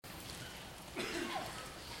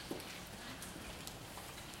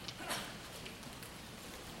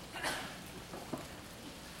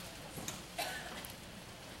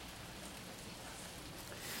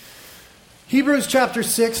Hebrews chapter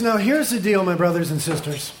 6. Now here's the deal, my brothers and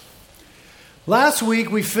sisters. Last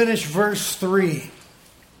week we finished verse 3.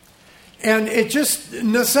 And it just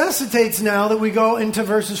necessitates now that we go into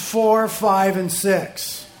verses 4, 5, and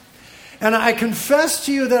 6. And I confess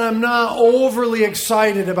to you that I'm not overly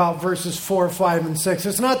excited about verses 4, 5, and 6.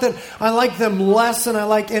 It's not that I like them less than I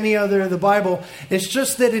like any other of the Bible. It's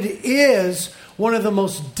just that it is one of the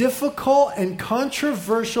most difficult and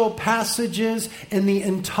controversial passages in the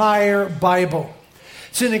entire Bible.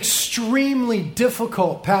 It's an extremely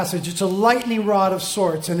difficult passage. It's a lightning rod of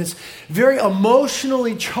sorts, and it's very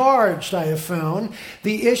emotionally charged, I have found,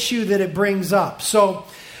 the issue that it brings up. So,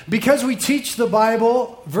 because we teach the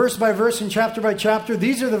Bible verse by verse and chapter by chapter,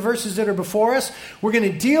 these are the verses that are before us. We're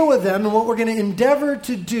going to deal with them, and what we're going to endeavor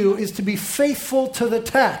to do is to be faithful to the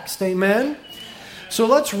text. Amen? So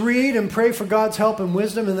let's read and pray for God's help and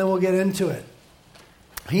wisdom, and then we'll get into it.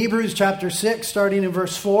 Hebrews chapter 6, starting in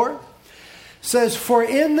verse 4, says, "For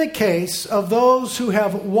in the case of those who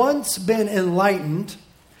have once been enlightened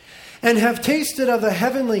and have tasted of the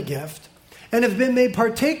heavenly gift and have been made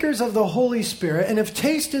partakers of the Holy Spirit and have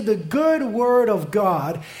tasted the good word of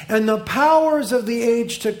God and the powers of the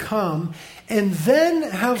age to come and then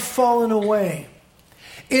have fallen away,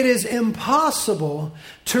 it is impossible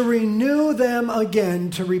to renew them again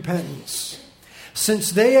to repentance,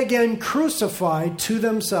 since they again crucified to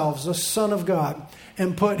themselves the Son of God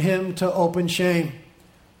and put him to open shame."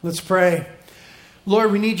 Let's pray.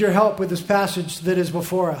 Lord, we need your help with this passage that is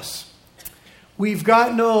before us. We've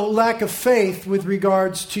got no lack of faith with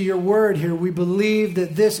regards to your word here. We believe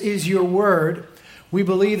that this is your word. We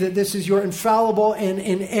believe that this is your infallible and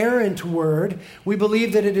inerrant word. We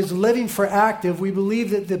believe that it is living for active. We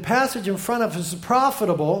believe that the passage in front of us is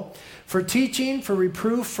profitable for teaching, for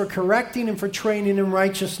reproof, for correcting, and for training in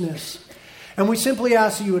righteousness. And we simply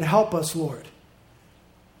ask that you would help us, Lord.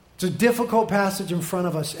 It's a difficult passage in front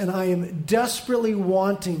of us, and I am desperately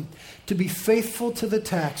wanting to be faithful to the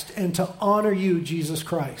text and to honor you, Jesus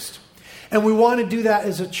Christ. And we want to do that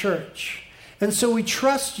as a church. And so we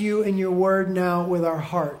trust you in your word now with our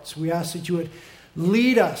hearts. We ask that you would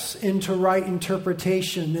lead us into right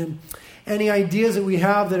interpretation, and any ideas that we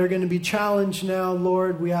have that are going to be challenged now,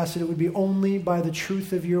 Lord, we ask that it would be only by the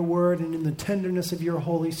truth of your word and in the tenderness of your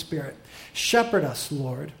Holy Spirit. Shepherd us,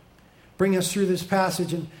 Lord. Bring us through this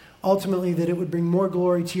passage, and ultimately that it would bring more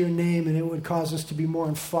glory to your name and it would cause us to be more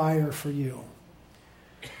on fire for you.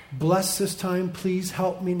 Bless this time. Please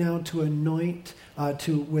help me now to anoint,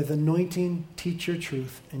 with anointing, teach your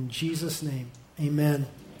truth. In Jesus' name, amen.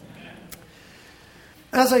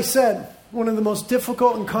 As I said, one of the most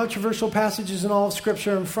difficult and controversial passages in all of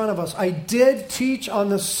Scripture in front of us. I did teach on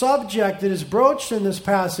the subject that is broached in this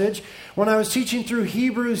passage when I was teaching through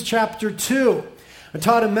Hebrews chapter 2. I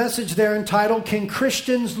taught a message there entitled, "Can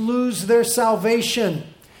Christians Lose Their Salvation?"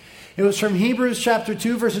 It was from Hebrews chapter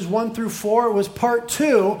 2, verses 1 through 4. It was part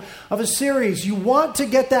 2 of a series. You want to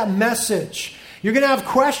get that message. You're going to have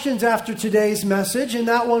questions after today's message, and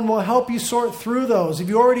that one will help you sort through those. If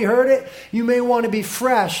you already heard it, you may want to be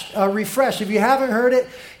refreshed. If you haven't heard it,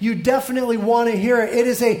 you definitely want to hear it. It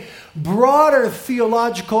is a broader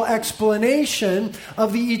theological explanation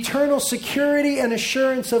of the eternal security and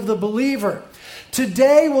assurance of the believer.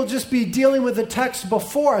 Today, we'll just be dealing with the text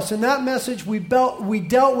before us. In that message, we dealt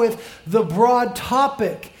with the broad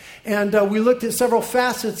topic. And we looked at several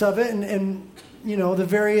facets of it and the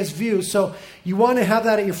various views. So you want to have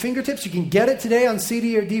that at your fingertips. You can get it today on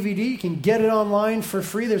CD or DVD. You can get it online for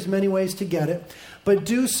free. There's many ways to get it. But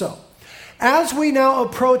do so. As we now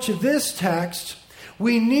approach this text,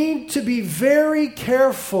 we need to be very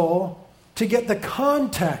careful to get the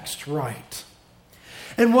context right.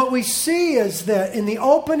 And what we see is that in the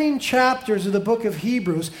opening chapters of the book of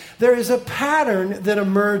Hebrews, there is a pattern that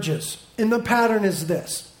emerges. And the pattern is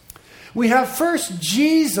this. We have first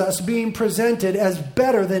Jesus being presented as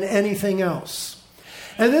better than anything else.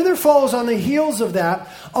 And then there follows on the heels of that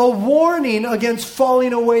a warning against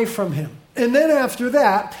falling away from him. And then after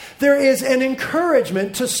that, there is an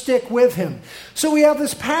encouragement to stick with him. So we have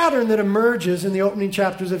this pattern that emerges in the opening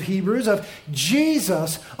chapters of Hebrews of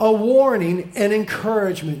Jesus, a warning and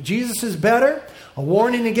encouragement. Jesus is better, a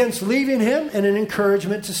warning against leaving him, and an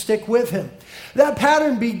encouragement to stick with him. That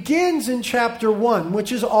pattern begins in chapter 1,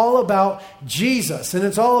 which is all about Jesus. And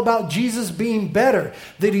it's all about Jesus being better,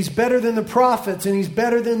 that he's better than the prophets, and he's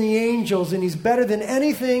better than the angels, and he's better than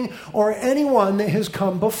anything or anyone that has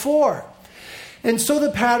come before. And so the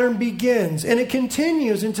pattern begins, and it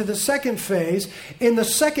continues into the second phase in the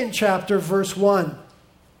second chapter, verse 1,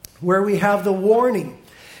 where we have the warning.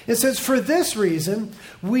 It says, for this reason,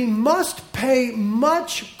 we must pay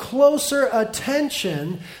much closer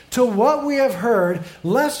attention to what we have heard,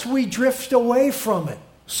 lest we drift away from it.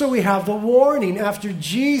 So we have the warning after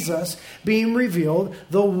Jesus being revealed,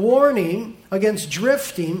 the warning against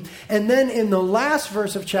drifting. And then in the last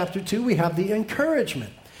verse of chapter 2, we have the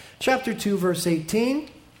encouragement. Chapter 2, verse 18.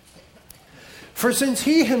 For since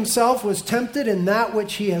he himself was tempted in that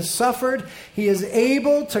which he has suffered, he is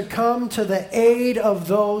able to come to the aid of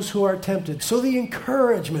those who are tempted. So the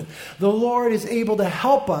encouragement, the Lord is able to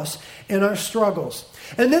help us in our struggles.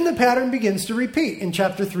 And then the pattern begins to repeat. In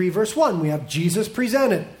chapter 3, verse 1, we have Jesus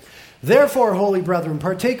presented. Therefore, holy brethren,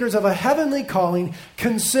 partakers of a heavenly calling,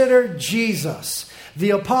 consider Jesus,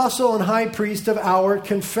 the apostle and high priest of our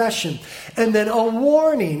confession. And then a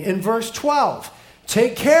warning in verse 12.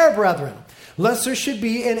 Take care, brethren, lest there should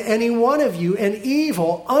be in any one of you an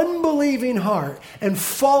evil, unbelieving heart and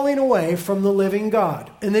falling away from the living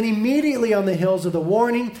God. And then immediately on the heels of the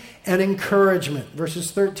warning and encouragement,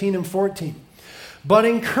 verses 13 and 14. But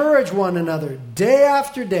encourage one another day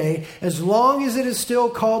after day, as long as it is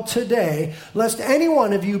still called today, lest any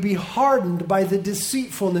one of you be hardened by the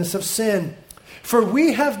deceitfulness of sin. For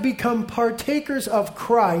we have become partakers of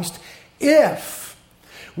Christ if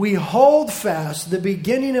we hold fast the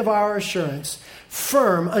beginning of our assurance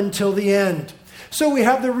firm until the end. So we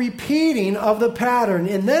have the repeating of the pattern.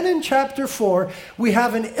 And then in chapter 4, we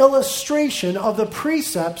have an illustration of the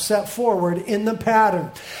precepts set forward in the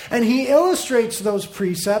pattern. And he illustrates those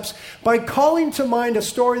precepts by calling to mind a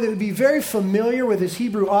story that would be very familiar with his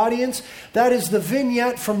Hebrew audience. That is the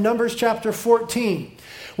vignette from Numbers chapter 14.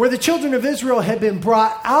 Where the children of Israel had been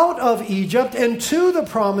brought out of Egypt and to the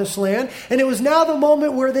promised land. And it was now the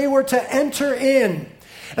moment where they were to enter in.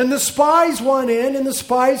 And the spies went in and the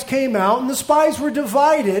spies came out, and the spies were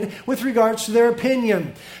divided with regards to their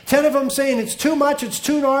opinion. 10 of them saying it's too much, it's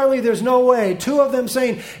too gnarly, there's no way. 2 of them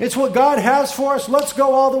saying it's what God has for us, let's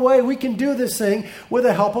go all the way, we can do this thing with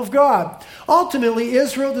the help of God. Ultimately,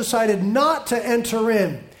 Israel decided not to enter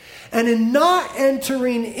in. And in not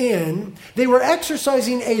entering in, they were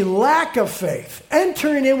exercising a lack of faith.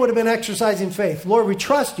 Entering in would have been exercising faith. Lord, we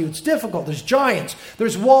trust you. It's difficult. There's giants.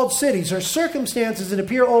 There's walled cities. There's circumstances that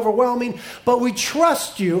appear overwhelming. But we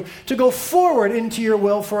trust you to go forward into your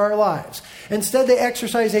will for our lives. Instead, they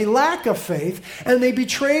exercised a lack of faith. And they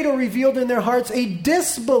betrayed or revealed in their hearts a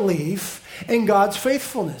disbelief in God's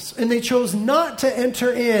faithfulness. And they chose not to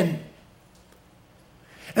enter in.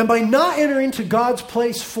 And by not entering to God's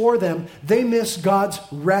place for them, they miss God's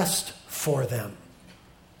rest for them.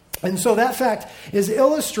 And so that fact is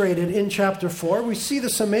illustrated in chapter 4. We see the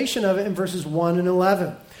summation of it in verses 1 and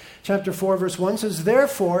 11. Chapter 4, verse 1 says,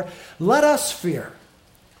 therefore, let us fear,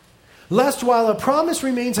 lest while a promise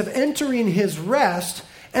remains of entering his rest,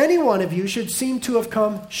 any one of you should seem to have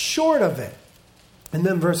come short of it. And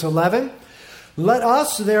then verse 11, let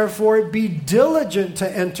us, therefore, be diligent to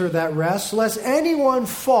enter that rest, lest anyone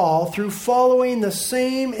fall through following the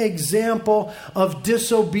same example of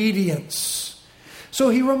disobedience. So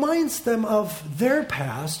he reminds them of their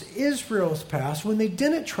past, Israel's past, when they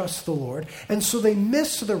didn't trust the Lord, and so they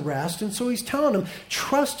missed the rest. And so he's telling them,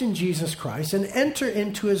 trust in Jesus Christ and enter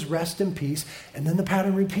into his rest and peace. And then the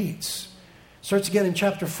pattern repeats. Starts again in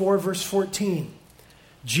chapter 4, verse 14.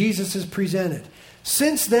 Jesus is presented.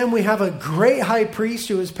 Since then we have a great high priest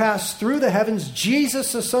who has passed through the heavens,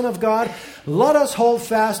 Jesus, the Son of God. Let us hold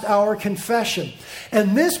fast our confession.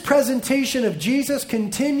 And this presentation of Jesus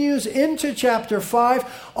continues into chapter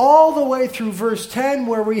 5, all the way through verse 10,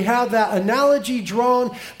 where we have that analogy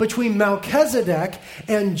drawn between Melchizedek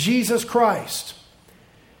and Jesus Christ.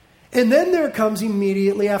 And then there comes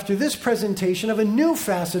immediately after this presentation of a new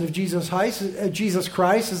facet of Jesus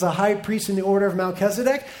Christ as a high priest in the order of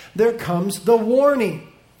Melchizedek. There comes the warning.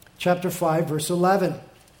 Chapter 5, verse 11.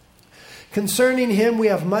 Concerning him we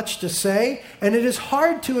have much to say, and it is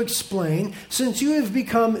hard to explain, since you have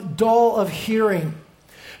become dull of hearing.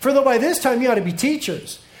 For though by this time you ought to be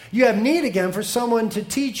teachers, you have need again for someone to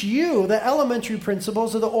teach you the elementary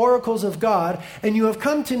principles of the oracles of God, and you have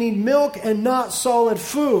come to need milk and not solid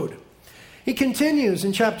food. He continues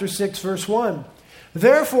in chapter 6, verse 1.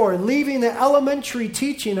 Therefore, leaving the elementary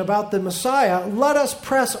teaching about the Messiah, let us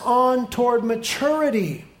press on toward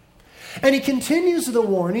maturity. And he continues the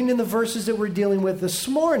warning in the verses that we're dealing with this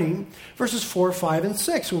morning, verses 4, 5, and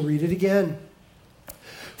 6. We'll read it again.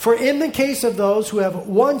 For in the case of those who have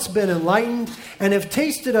once been enlightened and have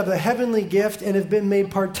tasted of the heavenly gift and have been made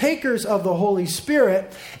partakers of the Holy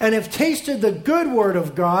Spirit and have tasted the good word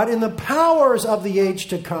of God in the powers of the age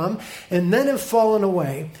to come and then have fallen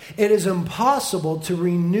away, it is impossible to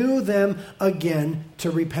renew them again to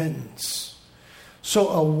repentance. So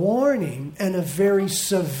a warning, and a very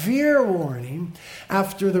severe warning,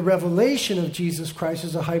 after the revelation of Jesus Christ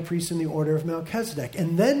as a high priest in the order of Melchizedek.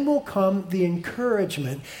 And then will come the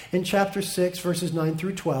encouragement in chapter 6, verses 9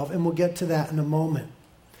 through 12, and we'll get to that in a moment.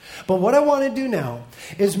 But what I want to do now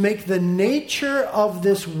is make the nature of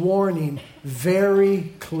this warning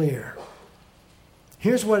very clear.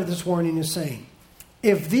 Here's what this warning is saying.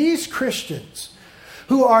 If these Christians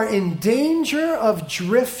who are in danger of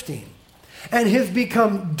drifting and have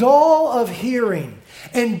become dull of hearing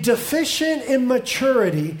and deficient in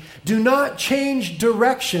maturity do not change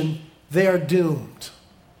direction, they are doomed.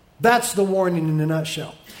 That's the warning in a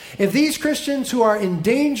nutshell. If these Christians who are in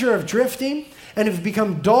danger of drifting and have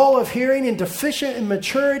become dull of hearing and deficient in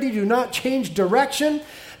maturity do not change direction,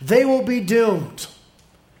 they will be doomed.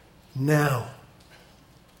 Now,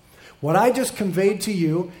 what I just conveyed to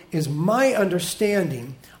you is my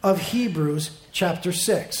understanding of Hebrews chapter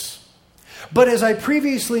 6. But as I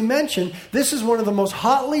previously mentioned, this is one of the most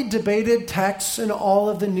hotly debated texts in all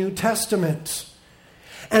of the New Testament.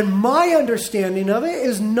 And my understanding of it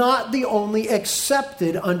is not the only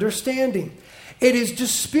accepted understanding. It is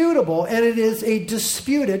disputable, and it is a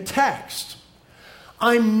disputed text.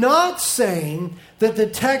 I'm not saying that the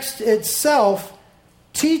text itself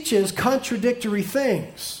teaches contradictory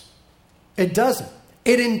things. It doesn't.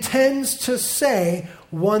 It intends to say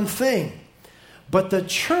one thing. But the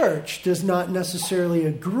church does not necessarily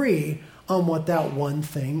agree on what that one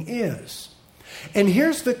thing is. And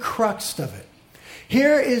here's the crux of it.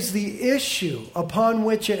 Here is the issue upon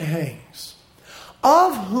which it hangs.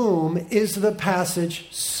 Of whom is the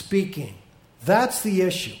passage speaking? That's the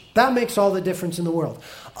issue. That makes all the difference in the world.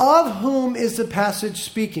 Of whom is the passage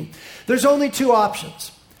speaking? There's only two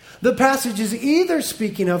options. The passage is either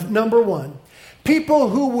speaking of, number one, people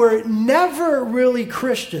who were never really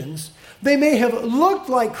Christians. They may have looked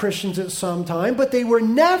like Christians at some time, but they were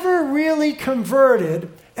never really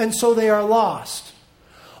converted, and so they are lost.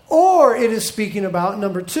 Or it is speaking about,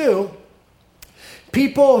 number two,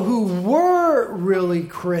 people who were really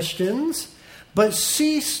Christians, but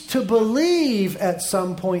ceased to believe at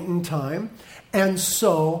some point in time, and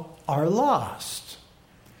so are lost.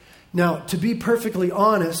 Now, to be perfectly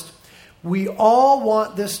honest, we all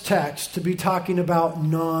want this text to be talking about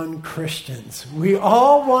non-Christians. We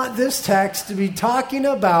all want this text to be talking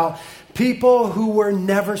about people who were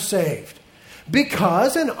never saved.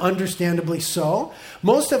 Because, and understandably so,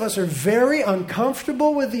 most of us are very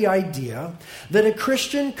uncomfortable with the idea that a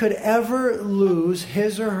Christian could ever lose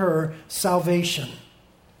his or her salvation.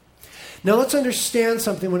 Now let's understand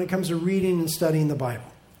something when it comes to reading and studying the Bible.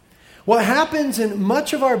 What happens in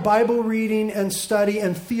much of our Bible reading and study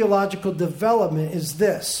and theological development is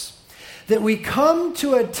this: that we come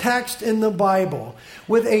to a text in the Bible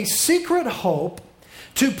with a secret hope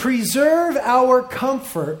to preserve our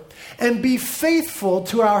comfort and be faithful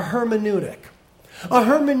to our hermeneutic. A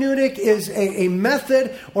hermeneutic is a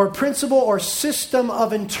method or principle or system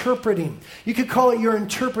of interpreting. You could call it your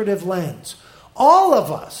interpretive lens. All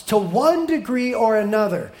of us, to one degree or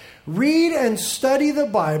another, read and study the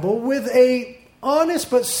Bible with a honest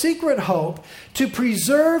but secret hope to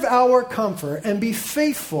preserve our comfort and be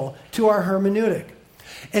faithful to our hermeneutic.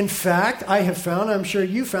 In fact, I have found, I'm sure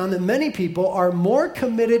you found, that many people are more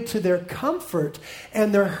committed to their comfort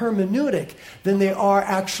and their hermeneutic than they are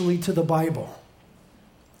actually to the Bible.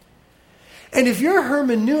 And if your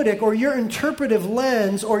hermeneutic or your interpretive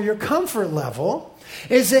lens or your comfort level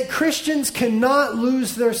is that Christians cannot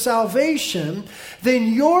lose their salvation, then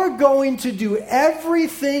you're going to do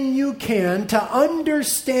everything you can to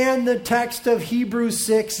understand the text of Hebrews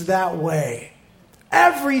 6 that way.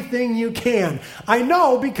 Everything you can. I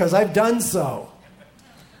know because I've done so.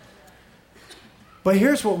 But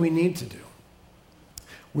here's what we need to do.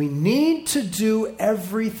 We need to do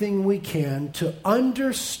everything we can to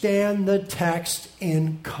understand the text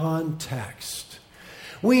in context.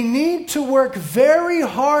 We need to work very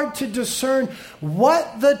hard to discern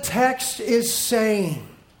what the text is saying.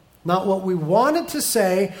 Not what we want it to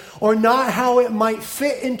say, or not how it might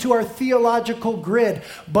fit into our theological grid,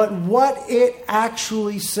 but what it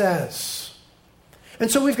actually says.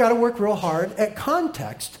 And so we've got to work real hard at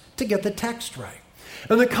context to get the text right.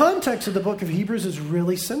 And the context of the book of Hebrews is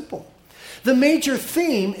really simple. The major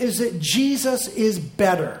theme is that Jesus is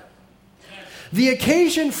better. The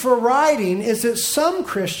occasion for writing is that some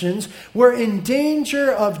Christians were in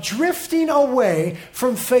danger of drifting away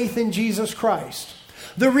from faith in Jesus Christ.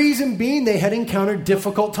 The reason being they had encountered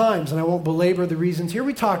difficult times, and I won't belabor the reasons here.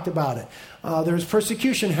 We talked about it. There was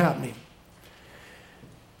persecution happening.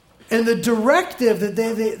 And the directive that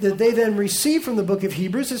they then received from the book of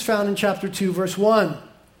Hebrews is found in chapter 2, verse 1.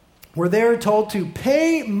 where they are told to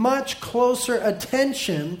pay much closer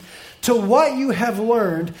attention to what you have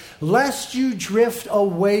learned, lest you drift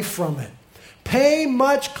away from it. Pay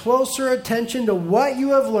much closer attention to what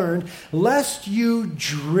you have learned, lest you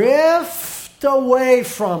drift away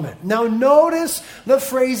from it. Now notice the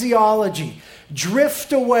phraseology,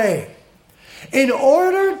 drift away. In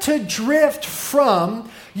order to drift from,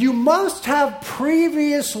 you must have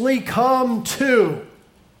previously come to,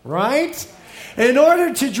 right? In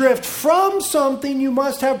order to drift from something, you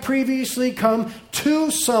must have previously come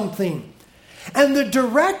to something. And the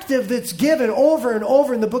directive that's given over and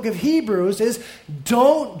over in the book of Hebrews is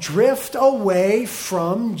don't drift away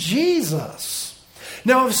from Jesus.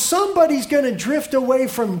 Now, if somebody's going to drift away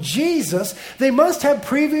from Jesus, they must have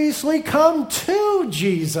previously come to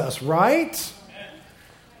Jesus, right?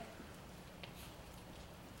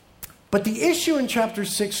 But the issue in chapter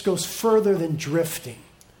 6 goes further than drifting.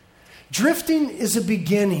 Drifting is a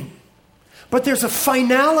beginning, but there's a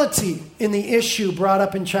finality in the issue brought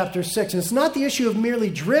up in chapter 6. And it's not the issue of merely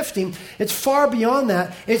drifting. It's far beyond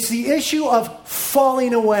that. It's the issue of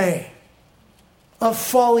falling away. Of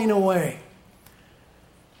falling away.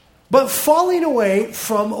 But falling away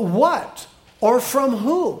from what? Or from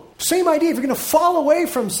who? Same idea. If you're going to fall away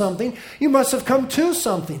from something, you must have come to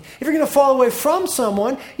something. If you're going to fall away from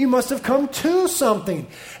someone, you must have come to something.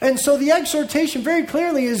 And so the exhortation very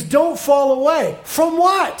clearly is don't fall away. From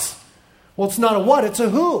what? Well, it's not a what, it's a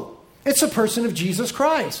who. It's a person of Jesus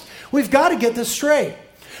Christ. We've got to get this straight.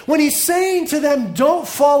 When he's saying to them, don't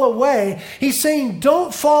fall away, he's saying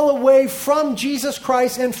don't fall away from Jesus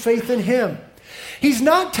Christ and faith in him. He's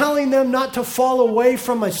not telling them not to fall away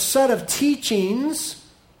from a set of teachings.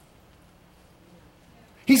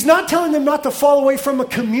 He's not telling them not to fall away from a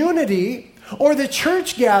community or the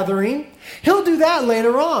church gathering. He'll do that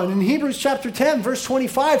later on. In Hebrews chapter 10, verse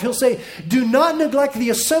 25, he'll say, do not neglect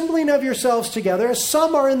the assembling of yourselves together, as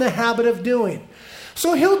some are in the habit of doing.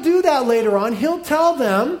 So he'll do that later on. He'll tell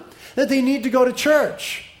them that they need to go to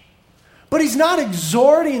church. But he's not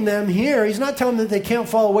exhorting them here. He's not telling them that they can't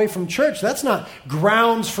fall away from church. That's not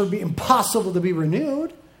grounds for being impossible to be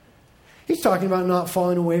renewed. He's talking about not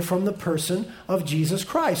falling away from the person of Jesus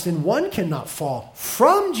Christ. And one cannot fall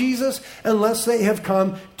from Jesus unless they have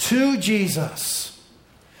come to Jesus.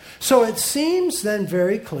 So it seems then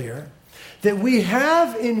very clear that we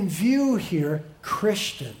have in view here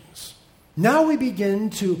Christians. Now we begin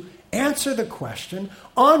to answer the question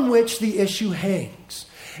on which the issue hangs.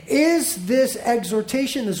 Is this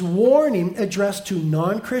exhortation, this warning, addressed to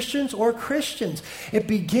non-Christians or Christians? It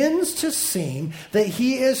begins to seem that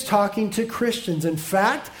he is talking to Christians. In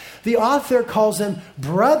fact, the author calls them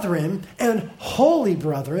brethren and holy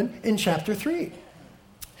brethren in chapter 3.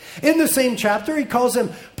 In the same chapter, he calls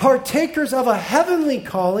them partakers of a heavenly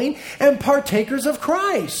calling and partakers of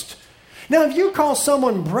Christ. Now, if you call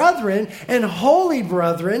someone brethren and holy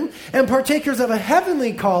brethren and partakers of a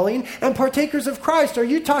heavenly calling and partakers of Christ, are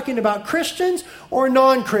you talking about Christians or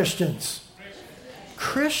non-Christians?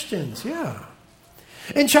 Christians, yeah.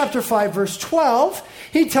 In chapter 5, verse 12,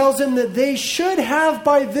 he tells them that they should have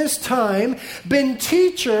by this time been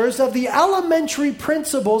teachers of the elementary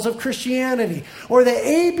principles of Christianity, or the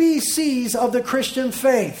ABCs of the Christian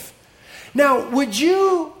faith. Now, would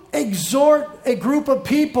you exhort a group of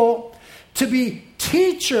people to be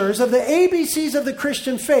teachers of the ABCs of the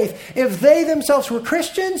Christian faith if they themselves were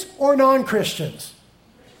Christians or non-Christians?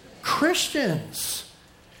 Christians.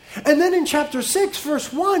 And then in chapter 6,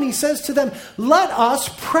 verse 1, he says to them, let us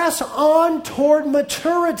press on toward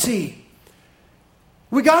maturity.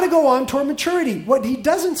 We got to go on toward maturity. What he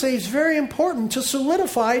doesn't say is very important to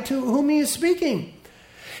solidify to whom he is speaking.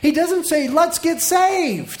 He doesn't say, let's get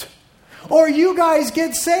saved, or you guys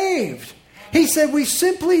get saved. He said we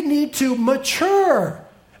simply need to mature.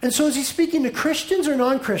 And so is he speaking to Christians or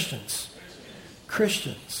non-Christians?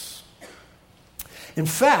 Christians. In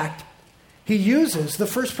fact, he uses the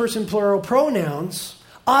first person plural pronouns,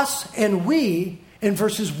 us and we, in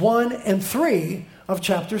verses 1 and 3 of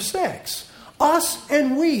chapter 6. Us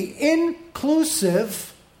and we,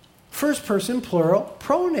 inclusive first person plural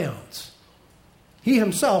pronouns. He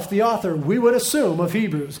himself, the author, we would assume, of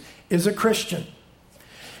Hebrews, is a Christian.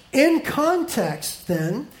 In context,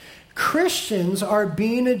 then, Christians are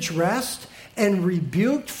being addressed and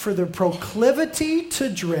rebuked for their proclivity to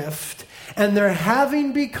drift and their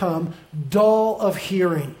having become dull of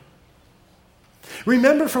hearing.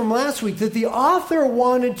 Remember from last week that the author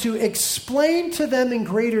wanted to explain to them in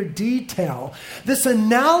greater detail this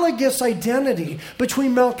analogous identity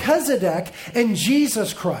between Melchizedek and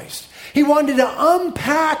Jesus Christ. He wanted to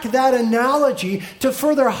unpack that analogy to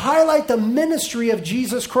further highlight the ministry of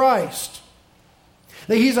Jesus Christ.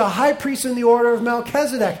 that he's a high priest in the order of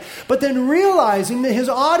Melchizedek. But then realizing that his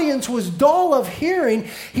audience was dull of hearing,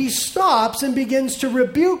 he stops and begins to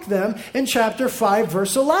rebuke them in chapter 5,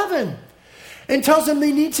 verse 11. And tells them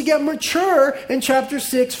they need to get mature in chapter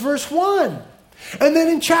 6, verse 1. And then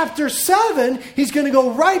in chapter 7, he's going to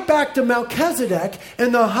go right back to Melchizedek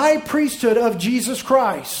and the high priesthood of Jesus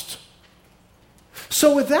Christ.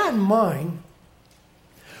 So with that in mind,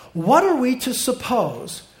 what are we to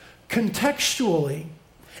suppose contextually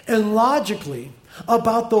and logically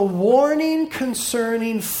about the warning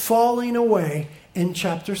concerning falling away in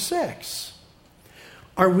chapter 6?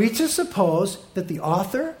 Are we to suppose that the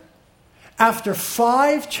author, after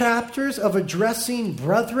 5 chapters of addressing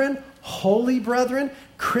brethren, holy brethren,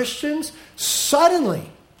 Christians, suddenly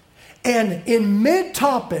and in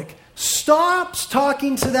mid-topic stops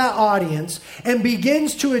talking to that audience and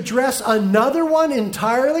begins to address another one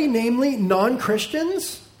entirely, namely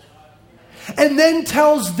non-Christians? And then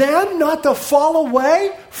tells them not to fall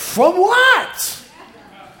away from what?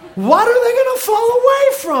 What are they going to fall away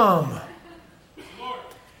from?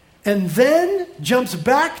 And then jumps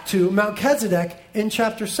back to Melchizedek in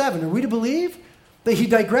chapter 7. Are we to believe that he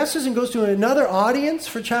digresses and goes to another audience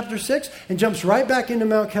for chapter 6 and jumps right back into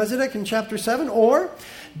Melchizedek in chapter 7? Or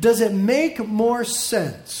does it make more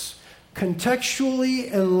sense,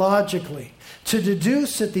 contextually and logically, to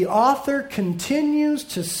deduce that the author continues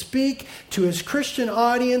to speak to his Christian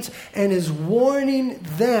audience and is warning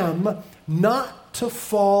them not to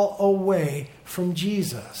fall away from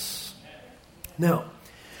Jesus? Now,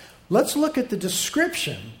 let's look at the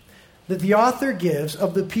description that the author gives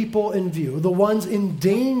of the people in view, the ones in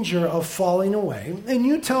danger of falling away. And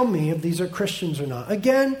you tell me if these are Christians or not.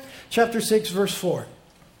 Again, chapter 6, verse 4.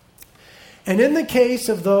 And in the case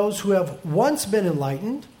of those who have once been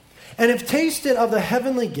enlightened, and have tasted of the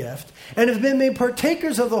heavenly gift, and have been made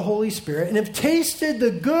partakers of the Holy Spirit, and have tasted the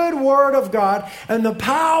good word of God and the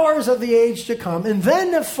powers of the age to come, and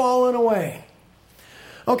then have fallen away.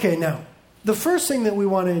 Okay, now, the first thing that we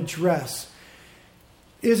want to address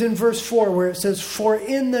is in verse 4 where it says, for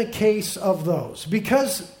in the case of those.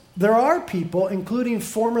 Because there are people, including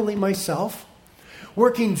formerly myself,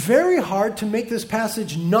 working very hard to make this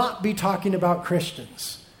passage not be talking about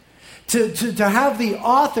Christians. To have the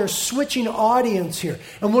author switching audience here.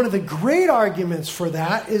 And one of the great arguments for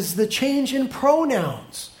that is the change in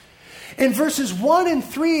pronouns. In verses 1 and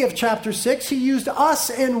 3 of chapter 6, he used us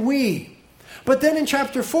and we. But then in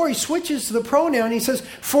chapter 4, he switches to the pronoun. He says,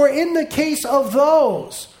 for in the case of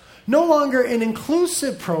those. No longer an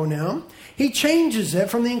inclusive pronoun. He changes it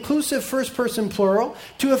from the inclusive first person plural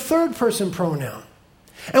to a third person pronoun.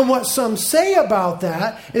 And what some say about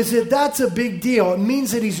that is that that's a big deal. It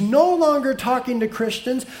means that he's no longer talking to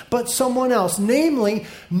Christians, but someone else, namely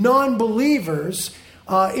non-believers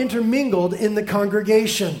intermingled in the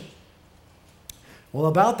congregation. Well,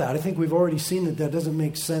 about that, I think we've already seen that that doesn't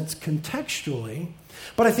make sense contextually.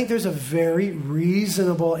 But I think there's a very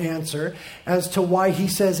reasonable answer as to why he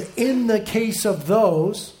says, in the case of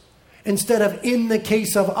those, instead of in the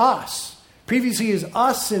case of us. Previously is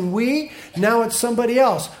us and we, now it's somebody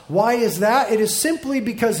else. Why is that? It is simply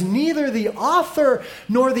because neither the author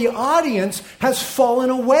nor the audience has fallen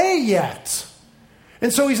away yet.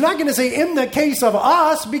 And so he's not going to say, in the case of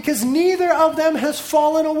us, because neither of them has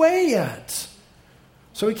fallen away yet.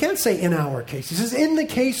 So he can't say in our case. He says in the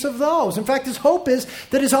case of those. In fact, his hope is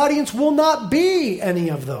that his audience will not be any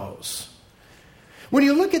of those. When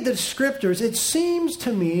you look at the descriptors, it seems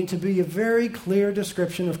to me to be a very clear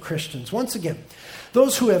description of Christians. Once again,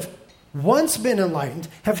 those who have once been enlightened,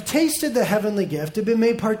 have tasted the heavenly gift, have been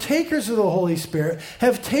made partakers of the Holy Spirit,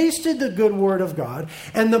 have tasted the good word of God,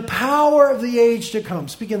 and the power of the age to come.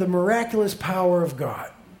 Speaking of the miraculous power of God.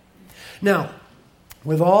 Now,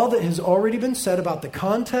 with all that has already been said about the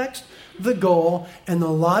context, the goal, and the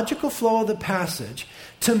logical flow of the passage,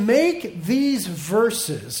 to make these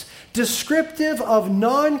verses descriptive of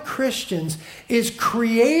non-Christians is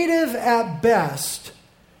creative at best,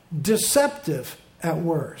 deceptive at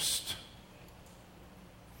worst.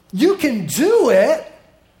 You can do it.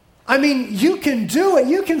 I mean, you can do it.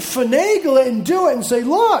 You can finagle it and do it and say,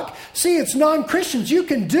 look, see, it's non-Christians. You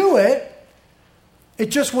can do it. It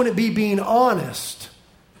just wouldn't be being honest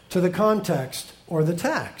to the context or the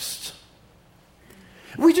text.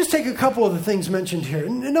 We just take a couple of the things mentioned here.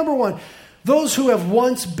 Number one, those who have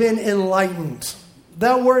once been enlightened.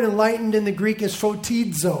 That word enlightened in the Greek is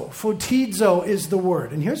photizo. Photizo is the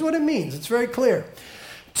word. And here's what it means. It's very clear.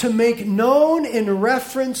 To make known in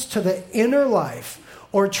reference to the inner life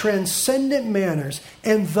or transcendent manners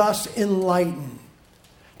and thus enlighten.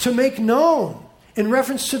 To make known in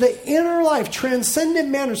reference to the inner life, transcendent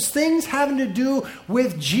matters, things having to do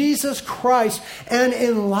with Jesus Christ, and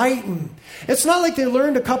enlighten. It's not like they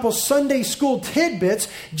learned a couple Sunday school tidbits.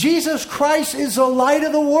 Jesus Christ is the light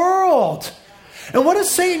of the world. And what does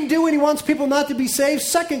Satan do when he wants people not to be saved?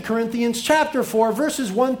 2 Corinthians chapter 4,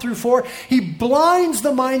 verses 1 through 4. He blinds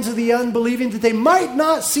the minds of the unbelieving that they might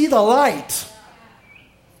not see the light.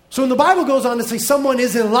 So when the Bible goes on to say someone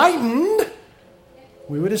is enlightened,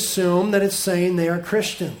 we would assume that it's saying they are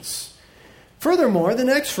Christians. Furthermore, the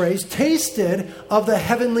next phrase, tasted of the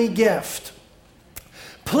heavenly gift.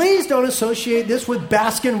 Please don't associate this with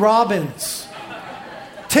Baskin-Robbins.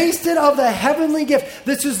 Tasted of the heavenly gift.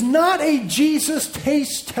 This is not a Jesus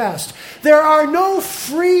taste test. There are no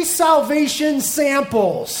free salvation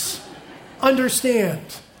samples. Understand.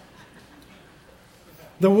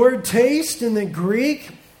 The word taste in the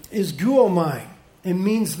Greek is guomai. It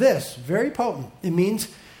means this, very potent. It means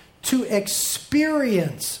to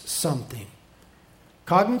experience something,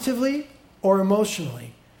 cognitively or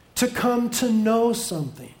emotionally, to come to know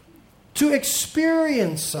something. To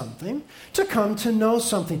experience something, to come to know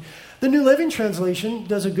something. The New Living Translation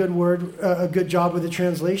does a good job with the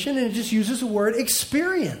translation, and it just uses the word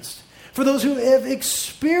experienced. For those who have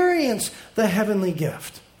experienced the heavenly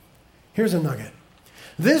gift. Here's a nugget.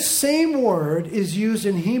 This same word is used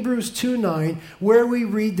in Hebrews 2:9, where we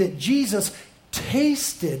read that Jesus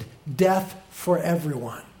tasted death for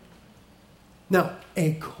everyone. Now,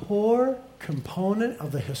 a core component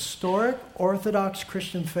of the historic Orthodox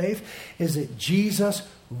Christian faith is that Jesus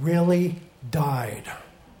really died.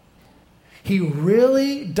 He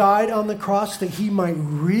really died on the cross that he might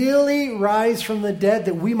really rise from the dead,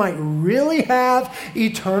 that we might really have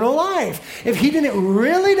eternal life. If he didn't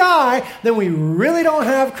really die, then we really don't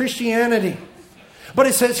have Christianity. But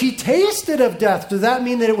it says he tasted of death. Does that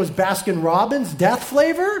mean that it was Baskin-Robbins death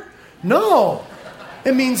flavor? No.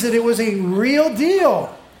 It means that it was a real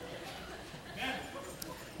deal.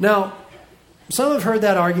 Now, some have heard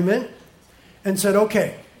that argument and said,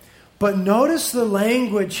 okay, but notice the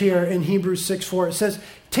language here in Hebrews 6:4. It says,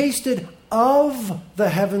 tasted of the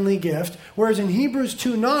heavenly gift, whereas in Hebrews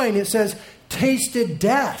 2:9 it says, tasted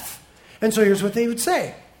death. And so here's what they would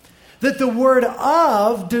say. That the word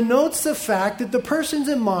of denotes the fact that the persons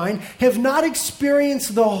in mind have not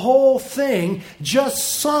experienced the whole thing, just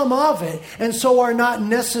some of it, and so are not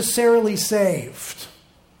necessarily saved.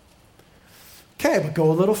 Okay, but go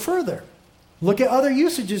a little further. Look at other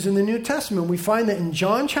usages in the New Testament. We find that in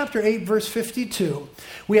John chapter 8, verse 52,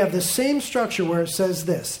 we have the same structure where it says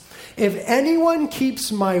this. If anyone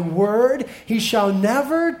keeps my word, he shall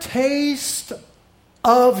never taste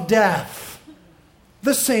of death.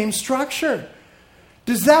 The same structure.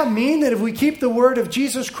 Does that mean that if we keep the word of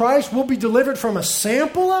Jesus Christ, we'll be delivered from a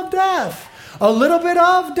sample of death? A little bit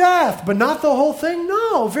of death, but not the whole thing?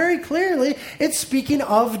 No, very clearly, it's speaking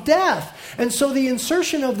of death. And so the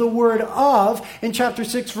insertion of the word of in chapter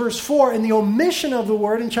 6, verse 4, and the omission of the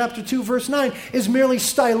word in chapter 2, verse 9, is merely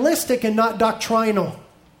stylistic and not doctrinal.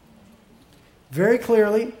 Very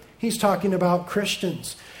clearly, he's talking about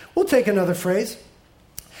Christians. We'll take another phrase.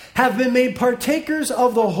 Have been made partakers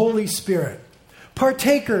of the Holy Spirit.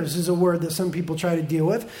 Partakers is a word that some people try to deal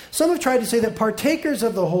with. Some have tried to say that partakers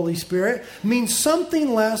of the Holy Spirit means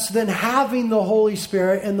something less than having the Holy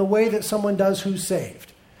Spirit in the way that someone does who's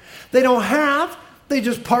saved. They don't have, they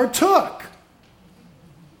just partook.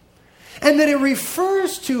 And that it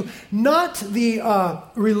refers to not the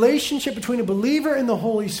relationship between a believer and the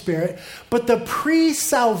Holy Spirit, but the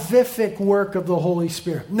pre-salvific work of the Holy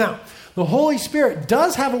Spirit. Now, the Holy Spirit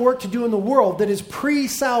does have a work to do in the world that is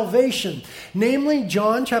pre-salvation. Namely,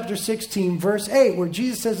 John chapter 16, verse 8, where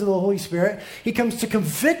Jesus says to the Holy Spirit, he comes to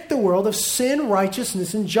convict the world of sin,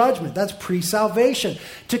 righteousness, and judgment. That's pre-salvation.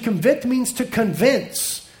 To convict means to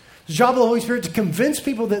convince. The job of the Holy Spirit is to convince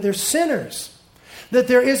people that they're sinners, that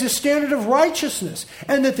there is a standard of righteousness,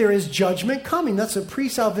 and that there is judgment coming. That's a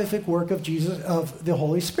pre-salvific work of Jesus, of the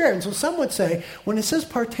Holy Spirit. And so some would say, when it says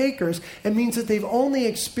partakers, it means that they've only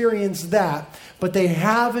experienced that, but they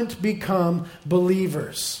haven't become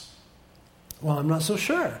believers. Well, I'm not so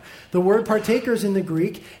sure. The word partakers in the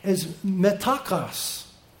Greek is metakos.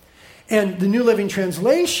 And the New Living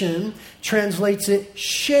Translation translates it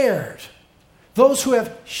shared. Those who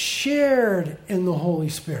have shared in the Holy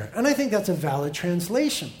Spirit. And I think that's a valid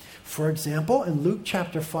translation. For example, in Luke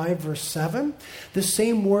chapter 5, verse 7, the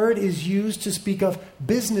same word is used to speak of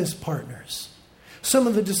business partners. Some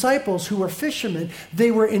of the disciples who were fishermen, they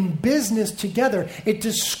were in business together. It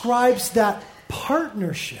describes that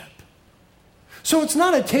partnership. So it's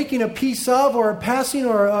not a taking a piece of or a passing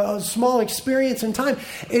or a small experience in time.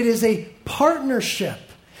 It is a partnership.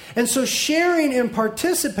 And so sharing and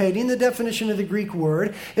participating, the definition of the Greek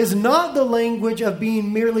word, is not the language of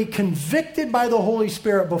being merely convicted by the Holy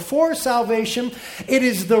Spirit before salvation. It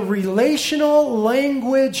is the relational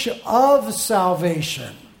language of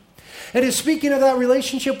salvation. It is speaking of that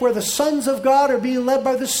relationship where the sons of God are being led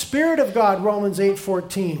by the Spirit of God, Romans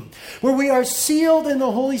 8:14. Where we are sealed in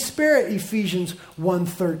the Holy Spirit, Ephesians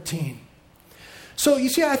 1:13. So you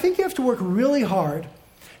see, I think you have to work really hard,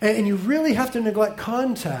 and you really have to neglect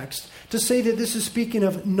context to say that this is speaking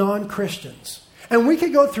of non-Christians. And we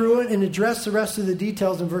could go through it and address the rest of the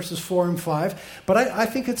details in verses 4 and 5, but I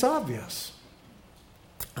think it's obvious.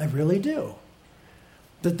 I really do.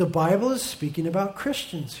 That the Bible is speaking about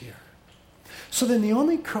Christians here. So then the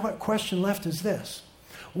only question left is this.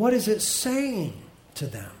 What is it saying to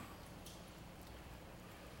them?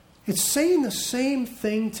 It's saying the same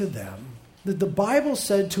thing to them that the Bible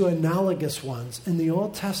said to analogous ones in the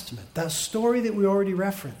Old Testament. That story that we already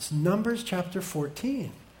referenced, Numbers chapter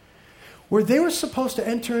 14, where they were supposed to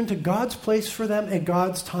enter into God's place for them and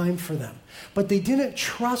God's time for them. But they didn't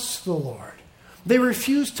trust the Lord. They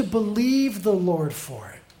refused to believe the Lord for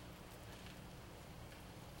it.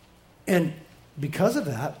 And because of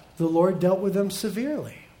that, the Lord dealt with them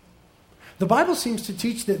severely. The Bible seems to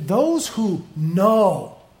teach that those who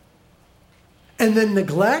know and then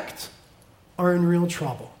neglect are in real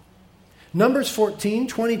trouble. Numbers 14,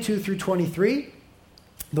 22 through 23,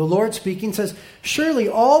 the Lord speaking says, "Surely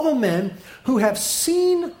all the men who have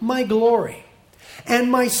seen my glory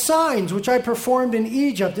and my signs which I performed in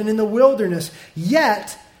Egypt and in the wilderness,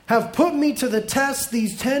 yet have put me to the test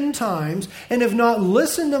these 10 times, and have not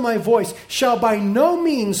listened to my voice, shall by no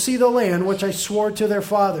means see the land which I swore to their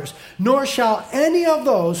fathers, nor shall any of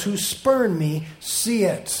those who spurn me see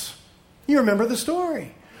it." You remember the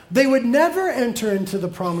story. They would never enter into the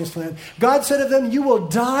promised land. God said of them, "You will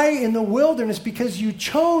die in the wilderness because you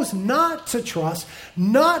chose not to trust,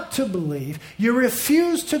 not to believe. You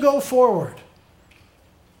refused to go forward."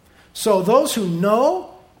 So those who know,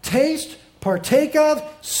 taste, partake of,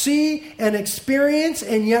 see, and experience,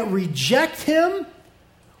 and yet reject Him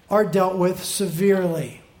are dealt with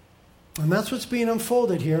severely. And that's what's being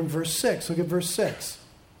unfolded here in verse 6. Look at verse 6.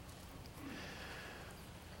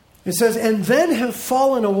 It says, "And then have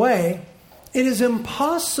fallen away, it is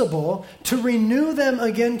impossible to renew them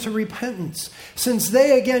again to repentance, since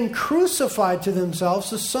they again crucified to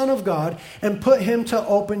themselves the Son of God and put Him to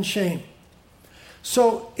open shame."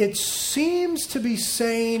 So it seems to be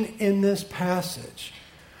saying in this passage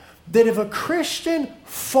that if a Christian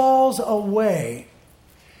falls away,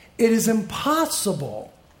 it is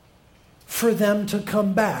impossible for them to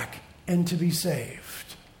come back and to be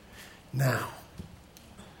saved. Now,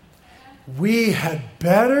 we had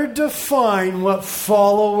better define what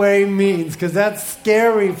fall away means, because that's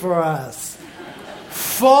scary for us.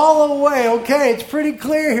 Fall away. Okay, it's pretty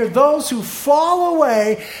clear here. Those who fall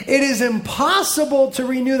away, it is impossible to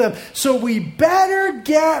renew them. So we better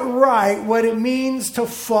get right what it means to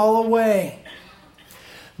fall away.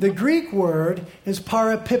 The Greek word is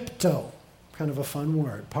parapipto. Kind of a fun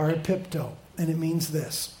word. Parapipto. And it means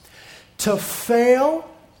this: to fail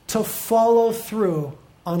to follow through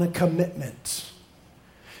on a commitment.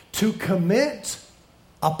 To commit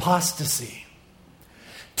apostasy.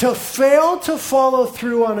 To fail to follow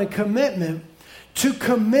through on a commitment, to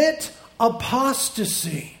commit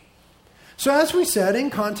apostasy. So as we said, in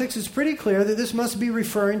context, it's pretty clear that this must be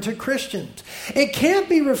referring to Christians. It can't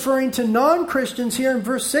be referring to non-Christians here in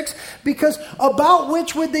verse 6, because about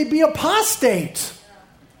which would they be apostate?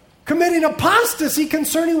 Committing apostasy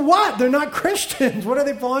concerning what? They're not Christians. What are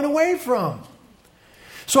they falling away from?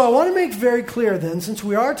 So I want to make very clear then, since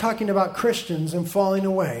we are talking about Christians and falling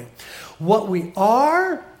away, what we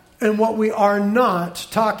are and what we are not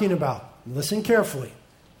talking about. Listen carefully.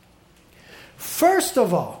 First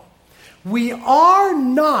of all, we are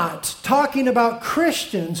not talking about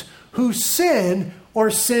Christians who sin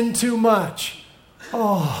or sin too much.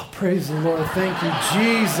 Oh, praise the Lord. Thank you,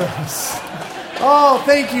 Jesus. Oh,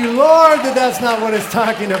 thank you, Lord, that that's not what it's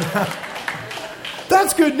talking about.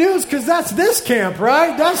 That's good news, because that's this camp,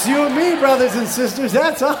 right? That's you and me, brothers and sisters.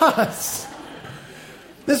 That's us.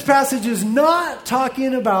 This passage is not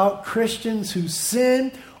talking about Christians who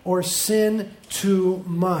sin or sin too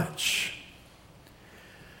much.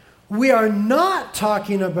 We are not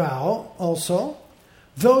talking about, also,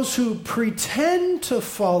 those who pretend to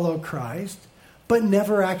follow Christ, but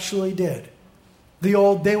never actually did. They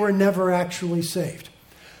were never actually saved.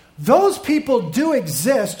 Those people do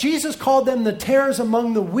exist. Jesus called them the tares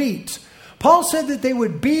among the wheat. Paul said that they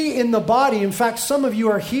would be in the body. In fact, some of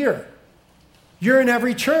you are here. You're in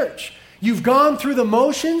every church. You've gone through the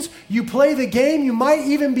motions, you play the game, you might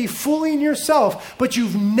even be fooling yourself, but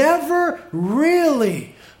you've never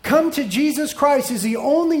really come to Jesus Christ as the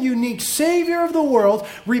only unique Savior of the world,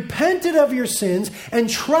 repented of your sins, and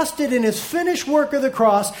trusted in His finished work of the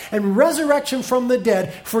cross and resurrection from the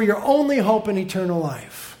dead for your only hope in eternal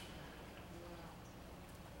life.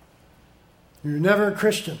 You're never a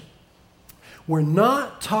Christian. We're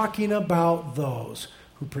not talking about those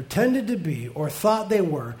who pretended to be or thought they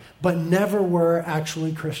were, but never were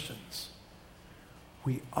actually Christians.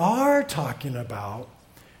 We are talking about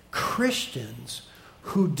Christians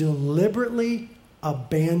who deliberately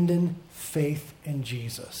abandon faith in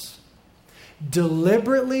Jesus.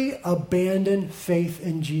 Deliberately abandon faith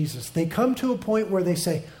in Jesus. They come to a point where they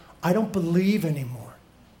say, I don't believe anymore.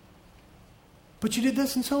 But you did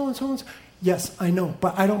this and so on and so on. Yes, I know,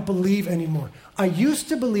 but I don't believe anymore. I used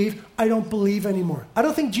to believe, I don't believe anymore. I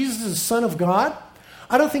don't think Jesus is the Son of God.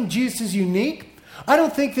 I don't think Jesus is unique. I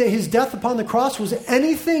don't think that His death upon the cross was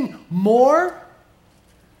anything more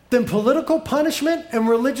than political punishment and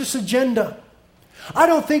religious agenda. I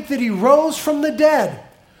don't think that He rose from the dead.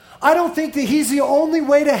 I don't think that He's the only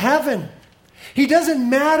way to heaven. He doesn't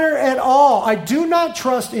matter at all. I do not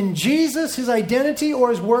trust in Jesus, His identity, or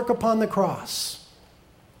His work upon the cross.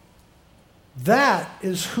 That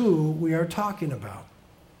is who we are talking about.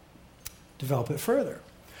 Develop it further.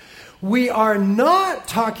 We are not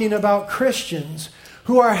talking about Christians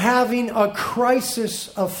who are having a crisis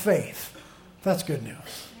of faith. That's good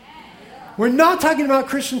news. We're not talking about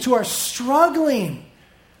Christians who are struggling.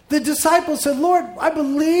 The disciples said, Lord, I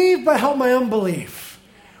believe, but help my unbelief.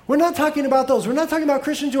 We're not talking about those. We're not talking about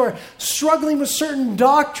Christians who are struggling with certain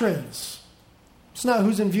doctrines. It's not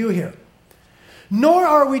who's in view here. Nor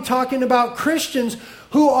are we talking about Christians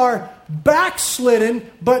who are backslidden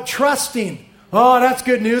but trusting. Oh, that's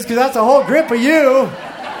good news because that's a whole grip of you.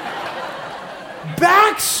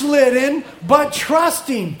 Backslidden but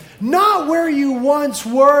trusting. Not where you once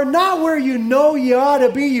were, not where you know you ought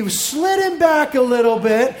to be. You've slidden back a little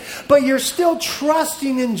bit, but you're still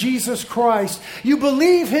trusting in Jesus Christ. You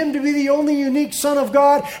believe Him to be the only unique Son of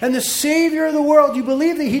God and the Savior of the world. You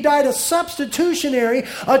believe that He died a substitutionary,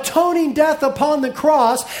 atoning death upon the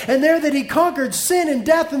cross, and there that He conquered sin and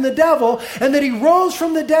death and the devil, and that He rose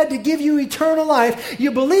from the dead to give you eternal life.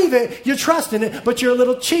 You believe it, you trust in it, but you're a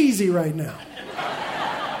little cheesy right now.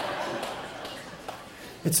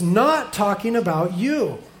 It's not talking about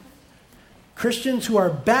you. Christians who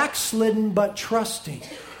are backslidden but trusting.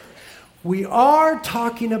 We are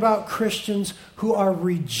talking about Christians who are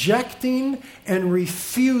rejecting and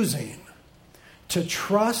refusing to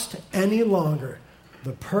trust any longer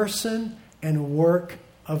the person and work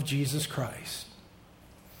of Jesus Christ.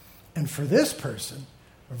 And for this person,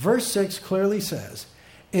 verse 6 clearly says,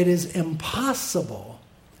 it is impossible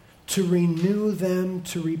to renew them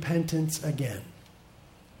to repentance again.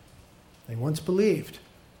 They once believed.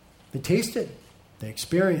 They tasted. They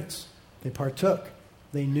experienced. They partook.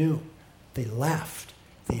 They knew. They left.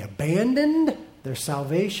 They abandoned their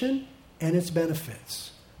salvation and its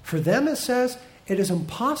benefits. For them, it says, it is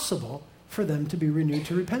impossible for them to be renewed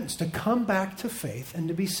to repentance, to come back to faith and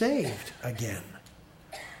to be saved again.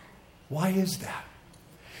 Why is that?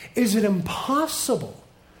 Is it impossible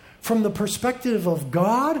from the perspective of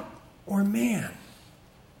God or man?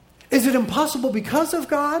 Is it impossible because of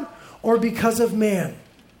God or because of man?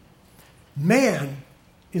 Man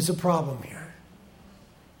is a problem here.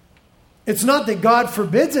 It's not that God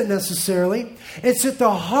forbids it necessarily. It's that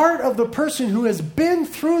the heart of the person who has been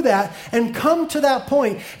through that and come to that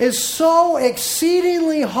point is so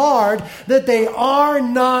exceedingly hard that they are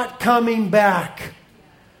not coming back.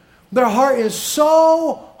 Their heart is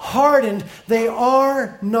so hardened, they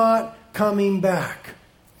are not coming back.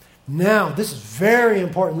 Now, this is very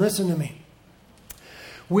important. Listen to me.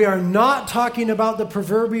 We are not talking about the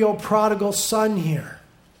proverbial prodigal son here.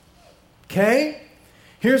 Okay?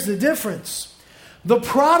 Here's the difference. The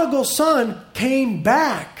prodigal son came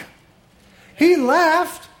back. He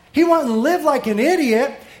left. He went and lived like an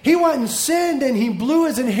idiot. He went and sinned and he blew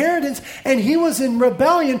his inheritance and he was in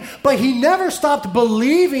rebellion, but he never stopped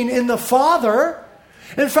believing in the Father.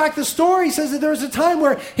 In fact, the story says that there was a time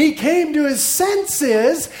where he came to his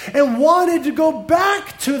senses and wanted to go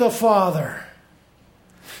back to the Father.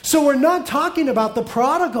 So we're not talking about the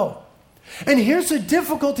prodigal. And here's the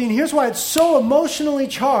difficulty, and here's why it's so emotionally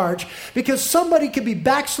charged, because somebody could be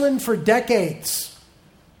backslidden for decades.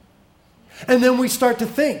 And then we start to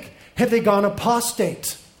think, have they gone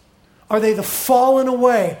apostate? Are they the fallen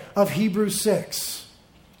away of Hebrews 6?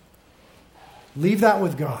 Leave that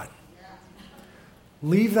with God.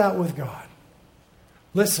 Leave that with God.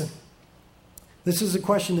 Listen, This is a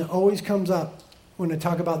question that always comes up when I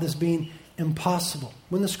talk about this being impossible.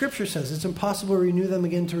 When the scripture says it's impossible to renew them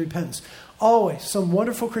again to repentance, always some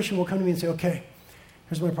wonderful Christian will come to me and say, okay,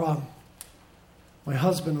 here's my problem. My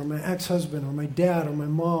husband or my ex-husband or my dad or my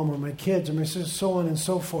mom or my kids or my sister, so on and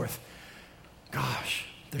so forth. Gosh,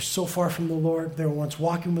 they're so far from the Lord. They were once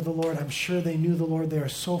walking with the Lord. I'm sure they knew the Lord. They are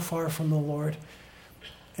so far from the Lord.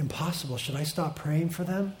 Impossible. Should I stop praying for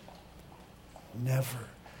them? Never.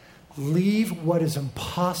 Leave what is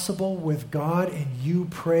impossible with God and you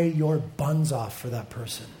pray your buns off for that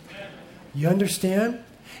person. You understand?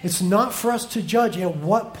 It's not for us to judge at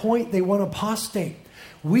what point they want to apostate.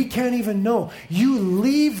 We can't even know. You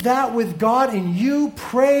leave that with God and you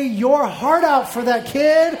pray your heart out for that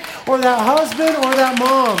kid or that husband or that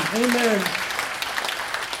mom. Amen.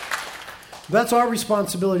 That's our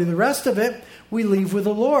responsibility. The rest of it, we leave with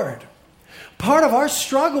the Lord. Part of our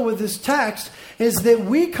struggle with this text is that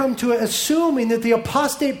we come to it assuming that the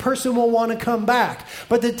apostate person will want to come back.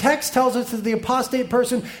 But the text tells us that the apostate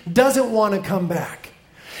person doesn't want to come back.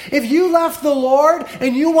 If you left the Lord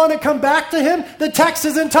and you want to come back to Him, the text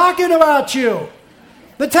isn't talking about you.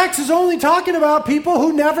 The text is only talking about people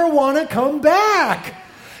who never want to come back.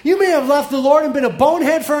 You may have left the Lord and been a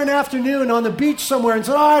bonehead for an afternoon on the beach somewhere and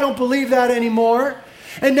said, I don't believe that anymore.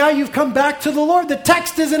 And now you've come back to the Lord. The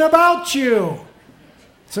text isn't about you.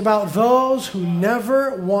 It's about those who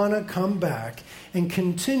never want to come back and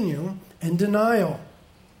continue in denial.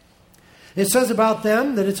 It says about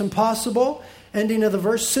them that it's impossible, ending of the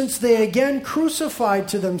verse, since they again crucified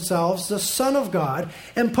to themselves the Son of God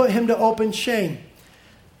and put Him to open shame.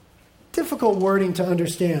 Difficult wording to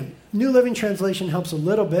understand. New Living Translation helps a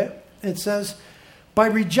little bit. It says, by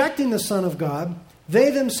rejecting the Son of God, they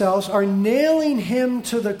themselves are nailing Him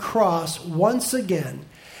to the cross once again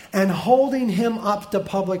and holding Him up to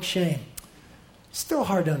public shame. Still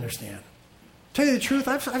hard to understand. Tell you the truth,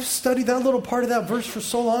 I've studied that little part of that verse for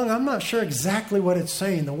so long, I'm not sure exactly what it's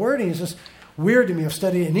saying. The wording is just weird to me. I've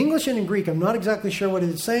studied it in English and in Greek. I'm not exactly sure what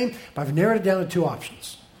it's saying, but I've narrowed it down to two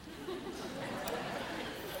options.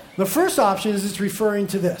 The first option is it's referring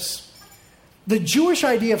to this. The Jewish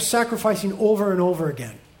idea of sacrificing over and over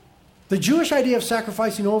again. The Jewish idea of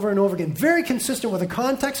sacrificing over and over again, very consistent with the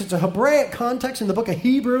context. It's a Hebraic context in the book of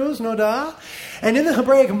Hebrews, no doubt. And in the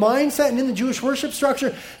Hebraic mindset and in the Jewish worship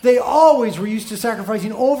structure, they always were used to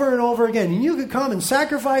sacrificing over and over again. And you could come and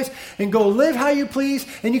sacrifice and go live how you please,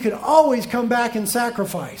 and you could always come back and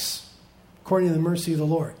sacrifice, according to the mercy of the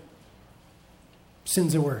Lord.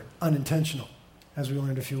 Sins that were unintentional, as we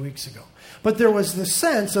learned a few weeks ago. But there was the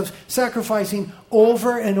sense of sacrificing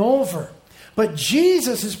over and over. But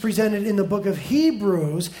Jesus is presented in the book of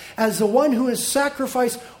Hebrews as the one who has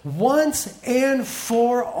sacrificed once and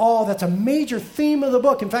for all. That's a major theme of the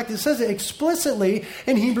book. In fact, it says it explicitly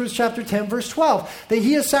in Hebrews chapter 10, verse 12, that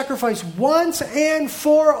He has sacrificed once and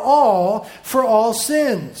for all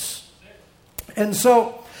sins. And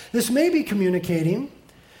so this may be communicating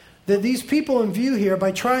that these people in view here,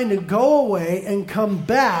 by trying to go away and come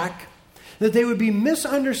back, that they would be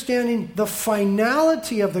misunderstanding the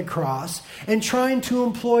finality of the cross and trying to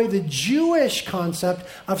employ the Jewish concept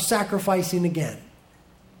of sacrificing again.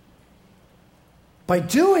 By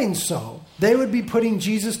doing so, they would be putting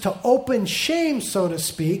Jesus to open shame, so to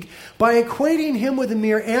speak, by equating Him with a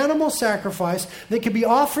mere animal sacrifice that could be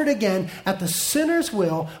offered again at the sinner's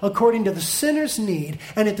will, according to the sinner's need,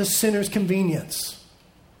 and at the sinner's convenience.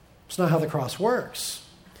 It's not how the cross works.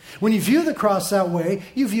 When you view the cross that way,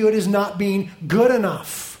 you view it as not being good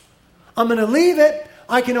enough. I'm going to leave it.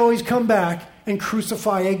 I can always come back and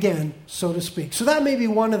crucify again, so to speak. So that may be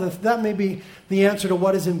that may be the answer to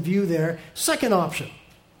what is in view there. Second option.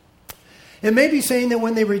 It may be saying that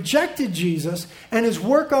when they rejected Jesus and His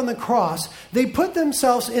work on the cross, they put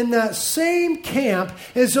themselves in that same camp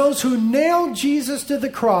as those who nailed Jesus to the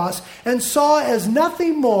cross and saw it as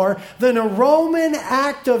nothing more than a Roman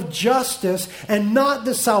act of justice and not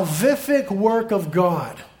the salvific work of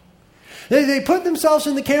God. They put themselves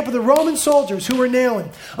in the camp of the Roman soldiers who were nailing,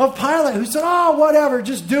 of Pilate who said, oh, whatever,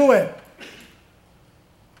 just do it.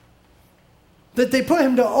 That they put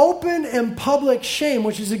Him to open and public shame,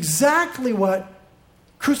 which is exactly what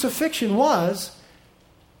crucifixion was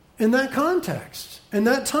in that context, in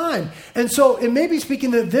that time. And so it may be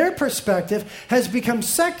speaking that their perspective has become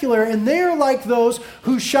secular, and they are like those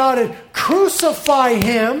who shouted, crucify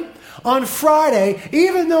Him, on Friday,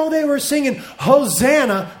 even though they were singing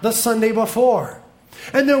Hosanna the Sunday before.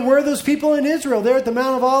 And there were those people in Israel there at the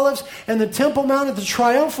Mount of Olives and the Temple Mount at the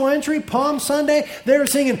triumphal entry, Palm Sunday. They were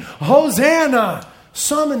singing Hosanna.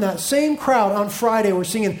 Some in that same crowd on Friday were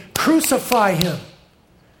singing Crucify Him.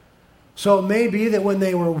 So it may be that when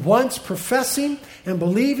they were once professing and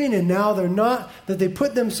believing and now they're not, that they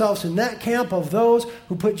put themselves in that camp of those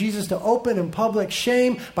who put Jesus to open and public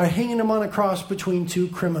shame by hanging him on a cross between two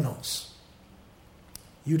criminals.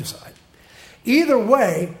 You decide. Either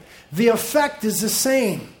way, the effect is the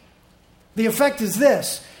same. The effect is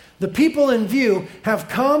this. The people in view have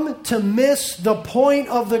come to miss the point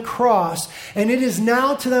of the cross, and it is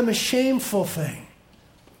now to them a shameful thing.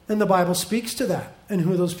 And the Bible speaks to that and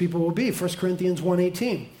who those people will be. 1 Corinthians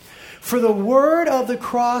 1:18. For the word of the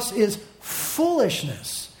cross is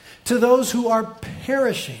foolishness to those who are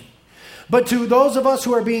perishing. But to those of us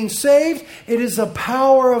who are being saved, it is the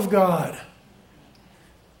power of God.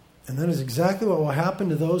 And that is exactly what will happen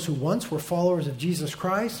to those who once were followers of Jesus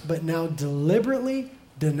Christ, but now deliberately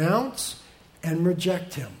denounce and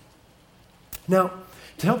reject him. Now,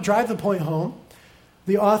 to help drive the point home,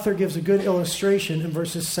 the author gives a good illustration in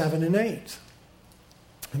verses 7 and 8.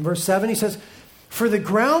 In verse 7 he says, for the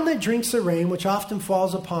ground that drinks the rain, which often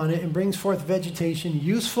falls upon it and brings forth vegetation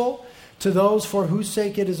useful to those for whose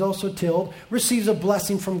sake it is also tilled, receives a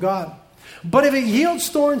blessing from God. But if it yields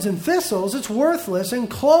thorns and thistles, it's worthless and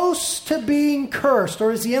close to being cursed.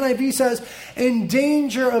 Or as the NIV says, in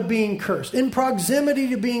danger of being cursed, in proximity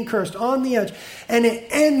to being cursed, on the edge. And it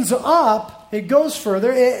ends up, it goes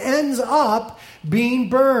further, it ends up being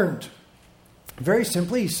burned. Very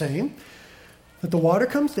simply, he's saying that the water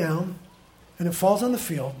comes down and it falls on the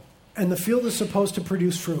field, and the field is supposed to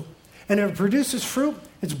produce fruit. And if it produces fruit,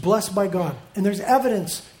 it's blessed by God. And there's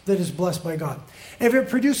evidence that it's blessed by God. If it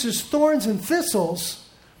produces thorns and thistles,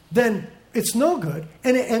 then it's no good,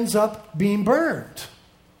 and it ends up being burned.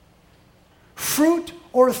 Fruit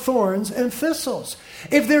or thorns and thistles.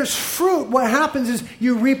 If there's fruit, what happens is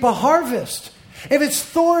you reap a harvest. If it's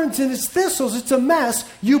thorns and it's thistles, it's a mess,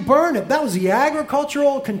 you burn it. That was the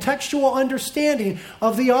agricultural, contextual understanding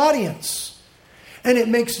of the audience. And it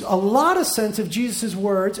makes a lot of sense of Jesus'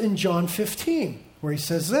 words in John 15, where he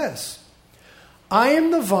says this, I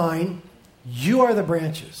am the vine, you are the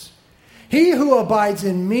branches. He who abides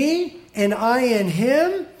in me and I in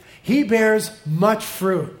him, he bears much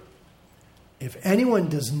fruit. If anyone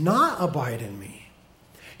does not abide in me,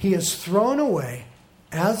 he is thrown away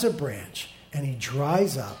as a branch and he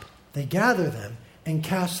dries up. They gather them and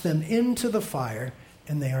cast them into the fire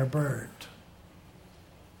and they are burned.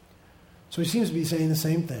 So he seems to be saying the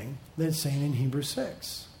same thing that it's saying in Hebrews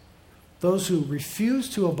 6. Those who refuse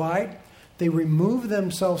to abide, they remove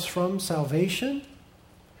themselves from salvation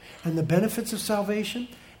and the benefits of salvation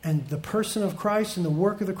and the person of Christ and the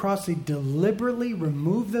work of the cross. They deliberately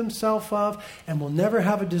remove themselves of and will never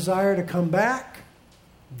have a desire to come back.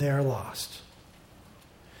 They're lost.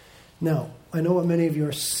 Now, I know what many of you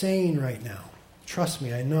are saying right now. Trust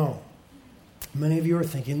me, I know. Many of you are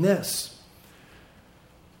thinking this.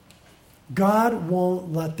 God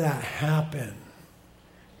won't let that happen.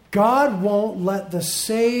 God won't let the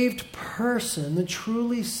saved person, the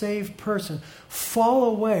truly saved person, fall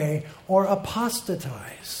away or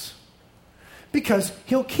apostatize. Because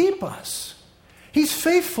he'll keep us. He's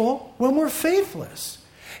faithful when we're faithless.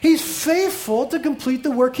 He's faithful to complete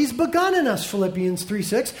the work he's begun in us, Philippians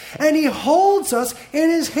 3:6. And he holds us in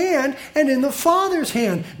his hand and in the Father's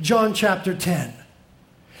hand, John chapter 10.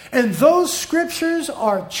 And those scriptures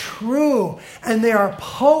are true and they are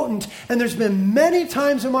potent. And there's been many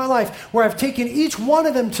times in my life where I've taken each one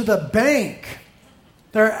of them to the bank.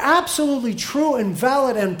 They're absolutely true and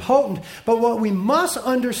valid and potent. But what we must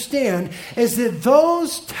understand is that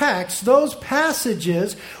those texts, those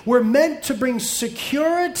passages were meant to bring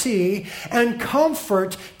security and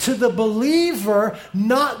comfort to the believer,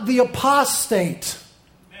 not the apostate.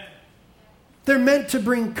 They're meant to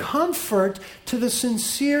bring comfort to the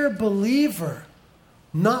sincere believer,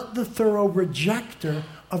 not the thorough rejecter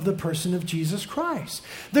of the person of Jesus Christ.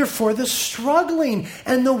 Therefore, the struggling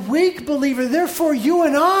and the weak believer, therefore you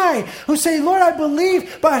and I, who say, Lord, I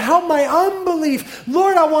believe, but help my unbelief.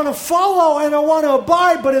 Lord, I want to follow and I want to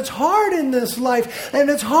abide, but it's hard in this life, and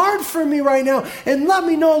it's hard for me right now. And let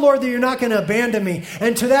me know, Lord, that you're not going to abandon me.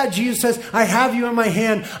 And to that, Jesus says, I have you in my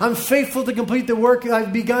hand. I'm faithful to complete the work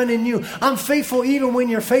I've begun in you. I'm faithful even when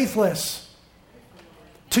you're faithless.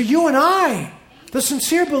 To you and I, the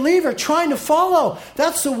sincere believer trying to follow.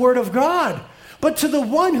 That's the word of God. But to the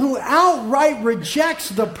one who outright rejects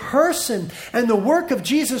the person and the work of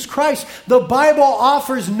Jesus Christ, the Bible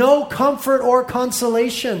offers no comfort or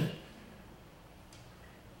consolation.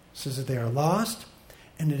 It says that they are lost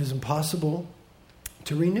and it is impossible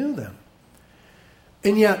to renew them.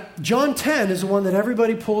 And yet, John 10 is the one that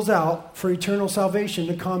everybody pulls out for eternal salvation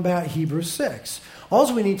to combat Hebrews 6.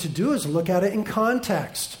 All we need to do is look at it in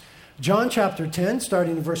context. John chapter 10,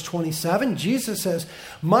 starting in verse 27, Jesus says,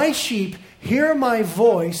 "My sheep hear my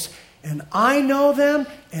voice, and I know them,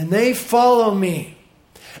 and they follow me.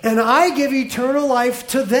 And I give eternal life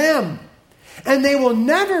to them, and they will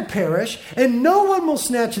never perish, and no one will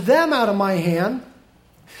snatch them out of my hand.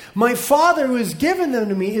 My Father who has given them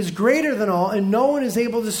to me is greater than all, and no one is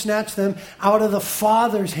able to snatch them out of the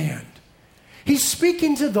Father's hand." He's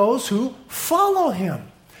speaking to those who follow him.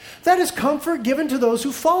 That is comfort given to those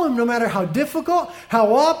who follow him, no matter how difficult,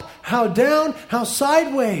 how up, how down, how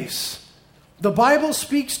sideways. The Bible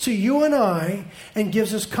speaks to you and I and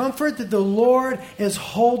gives us comfort that the Lord is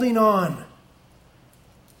holding on.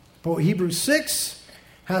 But what Hebrews 6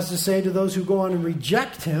 has to say to those who go on and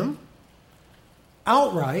reject him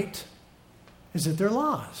outright is that they're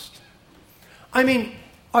lost. I mean,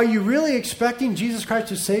 are you really expecting Jesus Christ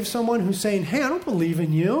to save someone who's saying, "Hey, I don't believe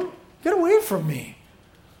in you. Get away from me.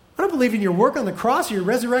 I don't believe in your work on the cross or your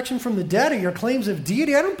resurrection from the dead or your claims of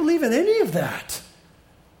deity. I don't believe in any of that.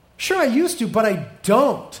 Sure, I used to, but I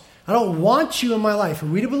don't. I don't want you in my life." Are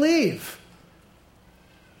we to believe?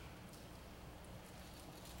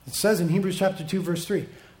 It says in Hebrews chapter 2, verse 3,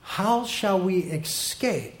 "How shall we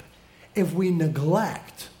escape if we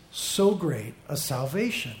neglect so great a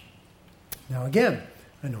salvation?" Now again,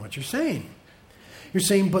 I know what you're saying. You're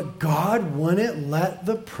saying, but God wouldn't let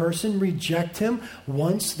the person reject him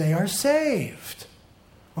once they are saved.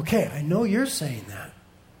 Okay, I know you're saying that.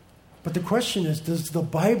 But the question is, does the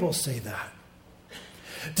Bible say that?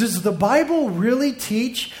 Does the Bible really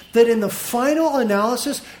teach that in the final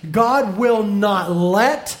analysis, God will not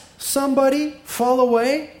let somebody fall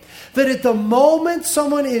away? That at the moment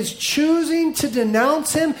someone is choosing to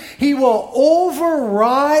denounce him, he will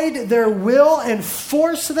override their will and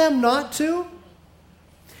force them not to?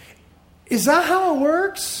 Is that how it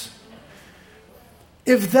works?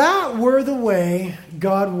 If that were the way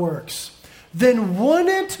God works, then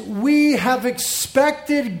wouldn't we have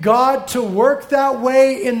expected God to work that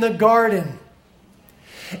way in the garden?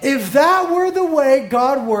 If that were the way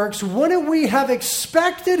God works, wouldn't we have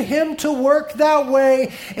expected him to work that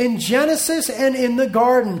way in Genesis and in the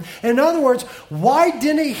garden? In other words, why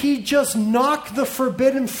didn't he just knock the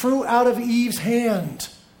forbidden fruit out of Eve's hand?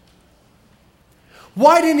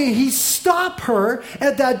 Why didn't he stop her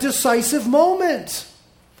at that decisive moment?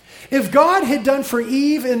 If God had done for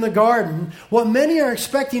Eve in the garden what many are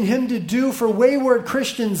expecting him to do for wayward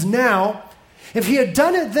Christians now, if he had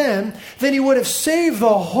done it then he would have saved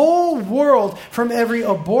the whole world from every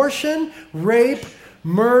abortion, rape,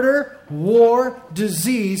 murder, war,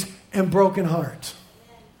 disease, and broken heart.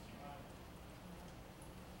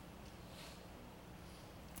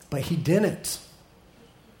 But he didn't.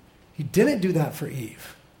 He didn't do that for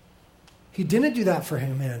Eve. He didn't do that for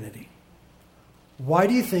humanity. Why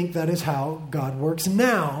do you think that is how God works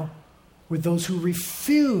now with those who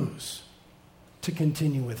refuse to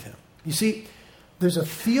continue with him? You see, there's a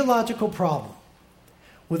theological problem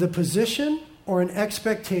with a position or an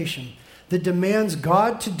expectation that demands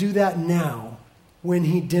God to do that now when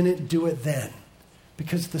he didn't do it then,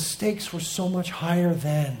 because the stakes were so much higher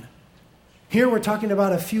then. Here we're talking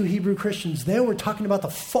about a few Hebrew Christians. There we're talking about the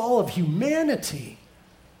fall of humanity.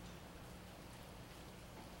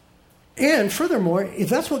 And furthermore, if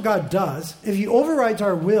that's what God does, if he overrides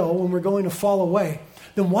our will when we're going to fall away,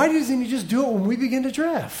 then why doesn't he just do it when we begin to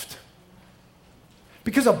drift?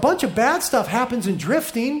 Because a bunch of bad stuff happens in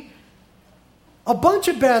drifting. A bunch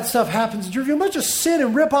of bad stuff happens in drifting. A bunch of sin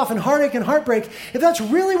and rip-off and heartache and heartbreak. If that's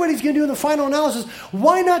really what he's going to do in the final analysis,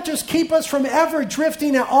 why not just keep us from ever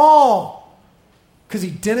drifting at all? Because he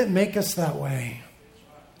didn't make us that way.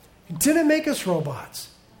 He didn't make us robots.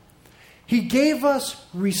 He gave us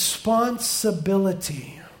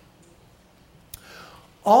responsibility.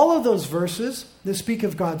 All of those verses that speak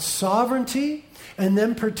of God's sovereignty and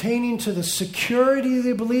then pertaining to the security of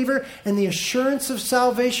the believer and the assurance of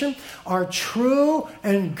salvation are true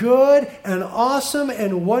and good and awesome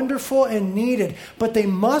and wonderful and needed. But they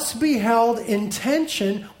must be held in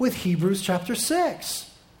tension with Hebrews chapter 6.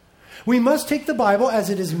 We must take the Bible as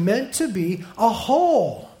it is meant to be, a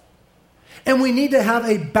whole. And we need to have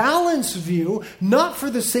a balanced view, not for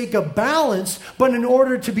the sake of balance, but in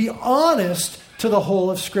order to be honest to the whole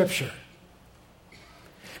of Scripture.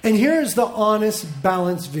 And here's the honest,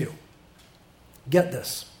 balanced view. Get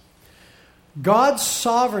this. God's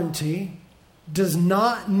sovereignty does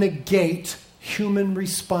not negate human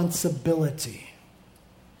responsibility.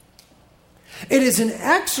 It is an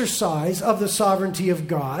exercise of the sovereignty of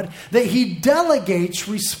God that he delegates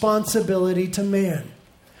responsibility to man.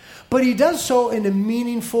 But he does so in a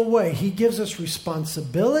meaningful way. He gives us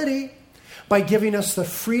responsibility, by giving us the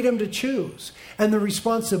freedom to choose. And the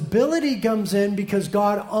responsibility comes in because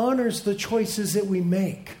God honors the choices that we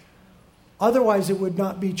make. Otherwise, it would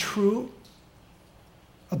not be true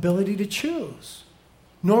ability to choose.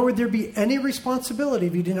 Nor would there be any responsibility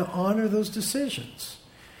if you didn't honor those decisions.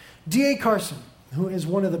 D.A. Carson, who is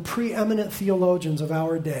one of the preeminent theologians of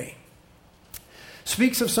our day,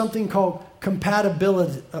 speaks of something called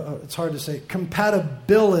compatibility. It's hard to say.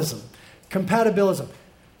 Compatibilism.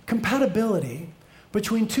 Compatibility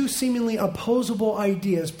between two seemingly opposable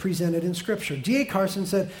ideas presented in Scripture. D.A. Carson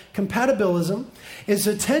said, compatibilism is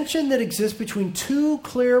a tension that exists between two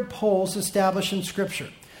clear poles established in Scripture.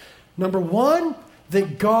 Number one,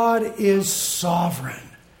 that God is sovereign,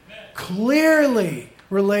 clearly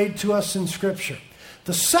relayed to us in Scripture.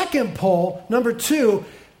 The second pole, number two,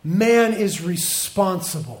 man is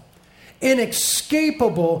responsible,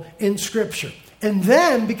 inescapable in Scripture. And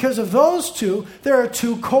then, because of those two, there are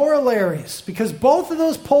two corollaries. Because both of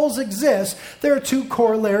those poles exist, there are two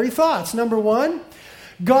corollary thoughts. Number one,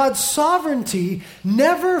 God's sovereignty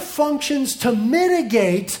never functions to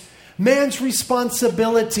mitigate man's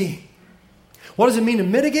responsibility. What does it mean to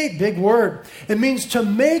mitigate? Big word. It means to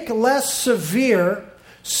make less severe,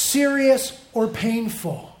 serious, or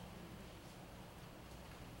painful.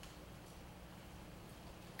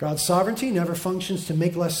 God's sovereignty never functions to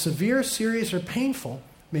make less severe, serious, or painful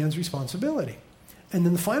man's responsibility. And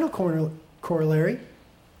then the final corollary,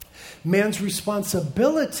 man's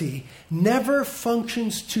responsibility never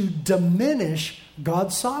functions to diminish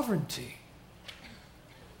God's sovereignty.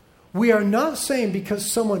 We are not saying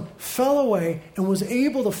because someone fell away and was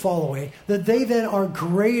able to fall away that they then are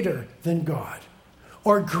greater than God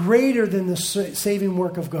or greater than the saving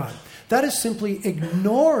work of God. That is simply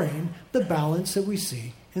ignoring the balance that we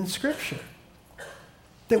see in Scripture.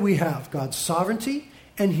 That we have God's sovereignty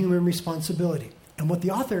and human responsibility. And what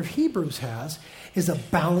the author of Hebrews has is a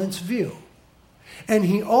balanced view. And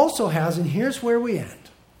he also has, and here's where we end,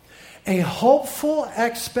 a hopeful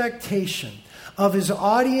expectation of his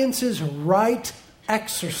audience's right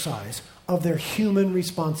exercise of their human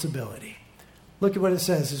responsibility. Look at what it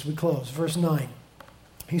says as we close. Verse 9.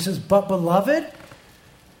 He says, "But beloved,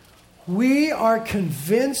 we are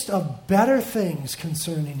convinced of better things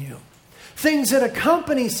concerning you. Things that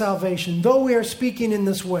accompany salvation, though we are speaking in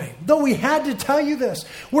this way. Though we had to tell you this,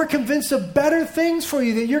 we're convinced of better things for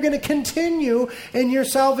you, that you're going to continue in your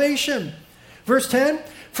salvation." Verse 10,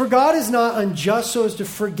 "For God is not unjust so as to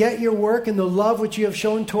forget your work and the love which you have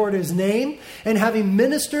shown toward his name, and having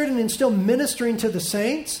ministered and in still ministering to the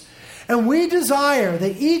saints. And we desire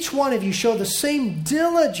that each one of you show the same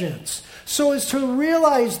diligence so as to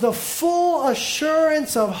realize the full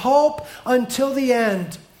assurance of hope until the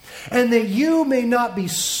end, and that you may not be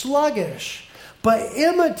sluggish, but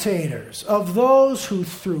imitators of those who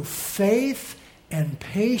through faith and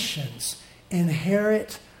patience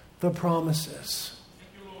inherit the promises."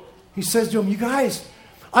 He says to them, you guys,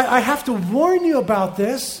 I have to warn you about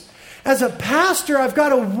this. As a pastor, I've got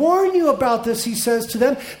to warn you about this, he says to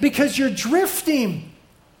them, because you're drifting.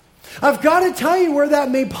 I've got to tell you where that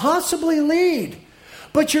may possibly lead.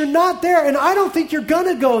 But you're not there, and I don't think you're going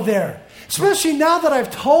to go there. Especially now that I've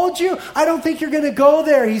told you, I don't think you're going to go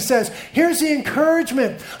there, he says. Here's the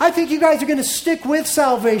encouragement. I think you guys are going to stick with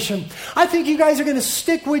salvation. I think you guys are going to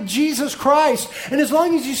stick with Jesus Christ. And as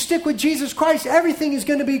long as you stick with Jesus Christ, everything is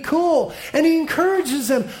going to be cool. And he encourages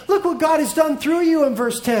them. Look what God has done through you in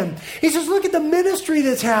verse 10. He says, look at the ministry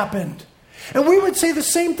that's happened. And we would say the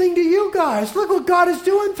same thing to you guys. Look what God is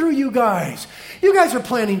doing through you guys. You guys are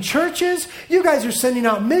planting churches. You guys are sending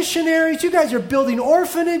out missionaries. You guys are building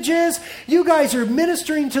orphanages. You guys are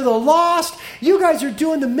ministering to the lost. You guys are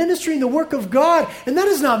doing the ministry and the work of God. And that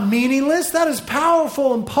is not meaningless. That is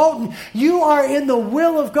powerful and potent. You are in the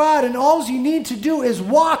will of God, and all you need to do is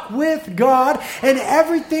walk with God, and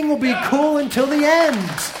everything will be cool until the end.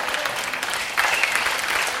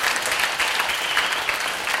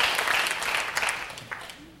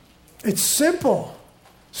 It's simple.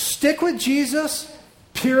 Stick with Jesus,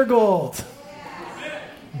 pure gold.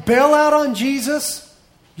 Bail out on Jesus,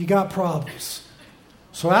 you got problems.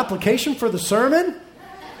 So application for the sermon,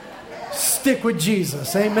 stick with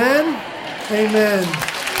Jesus. Amen? Amen.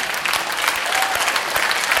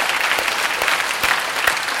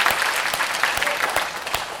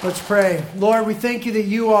 Let's pray. Lord, we thank you that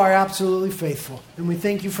you are absolutely faithful. And we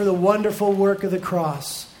thank you for the wonderful work of the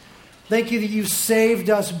cross. Thank you that you saved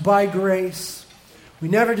us by grace. We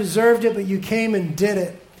never deserved it, but you came and did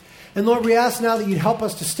it. And Lord, we ask now that you'd help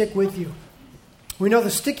us to stick with you. We know the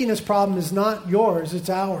stickiness problem is not yours, it's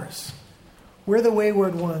ours. We're the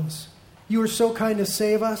wayward ones. You were so kind to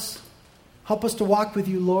save us. Help us to walk with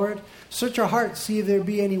you, Lord. Search our hearts, see if there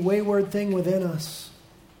be any wayward thing within us.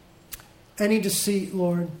 Any deceit,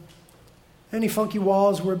 Lord. Any funky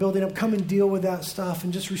walls we're building up, come and deal with that stuff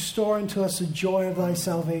and just restore unto us the joy of thy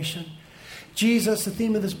salvation. Jesus, the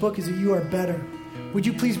theme of this book is that you are better. Would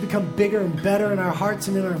you please become bigger and better in our hearts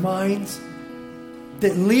and in our minds?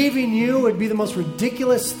 That leaving you would be the most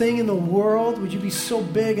ridiculous thing in the world. Would you be so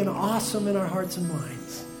big and awesome in our hearts and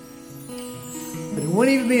minds? That it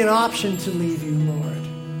wouldn't even be an option to leave you,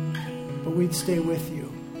 Lord. But we'd stay with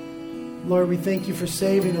you. Lord, we thank you for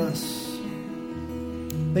saving us.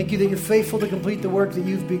 Thank you that you're faithful to complete the work that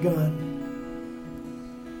you've begun.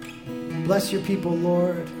 Bless your people,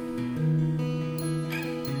 Lord.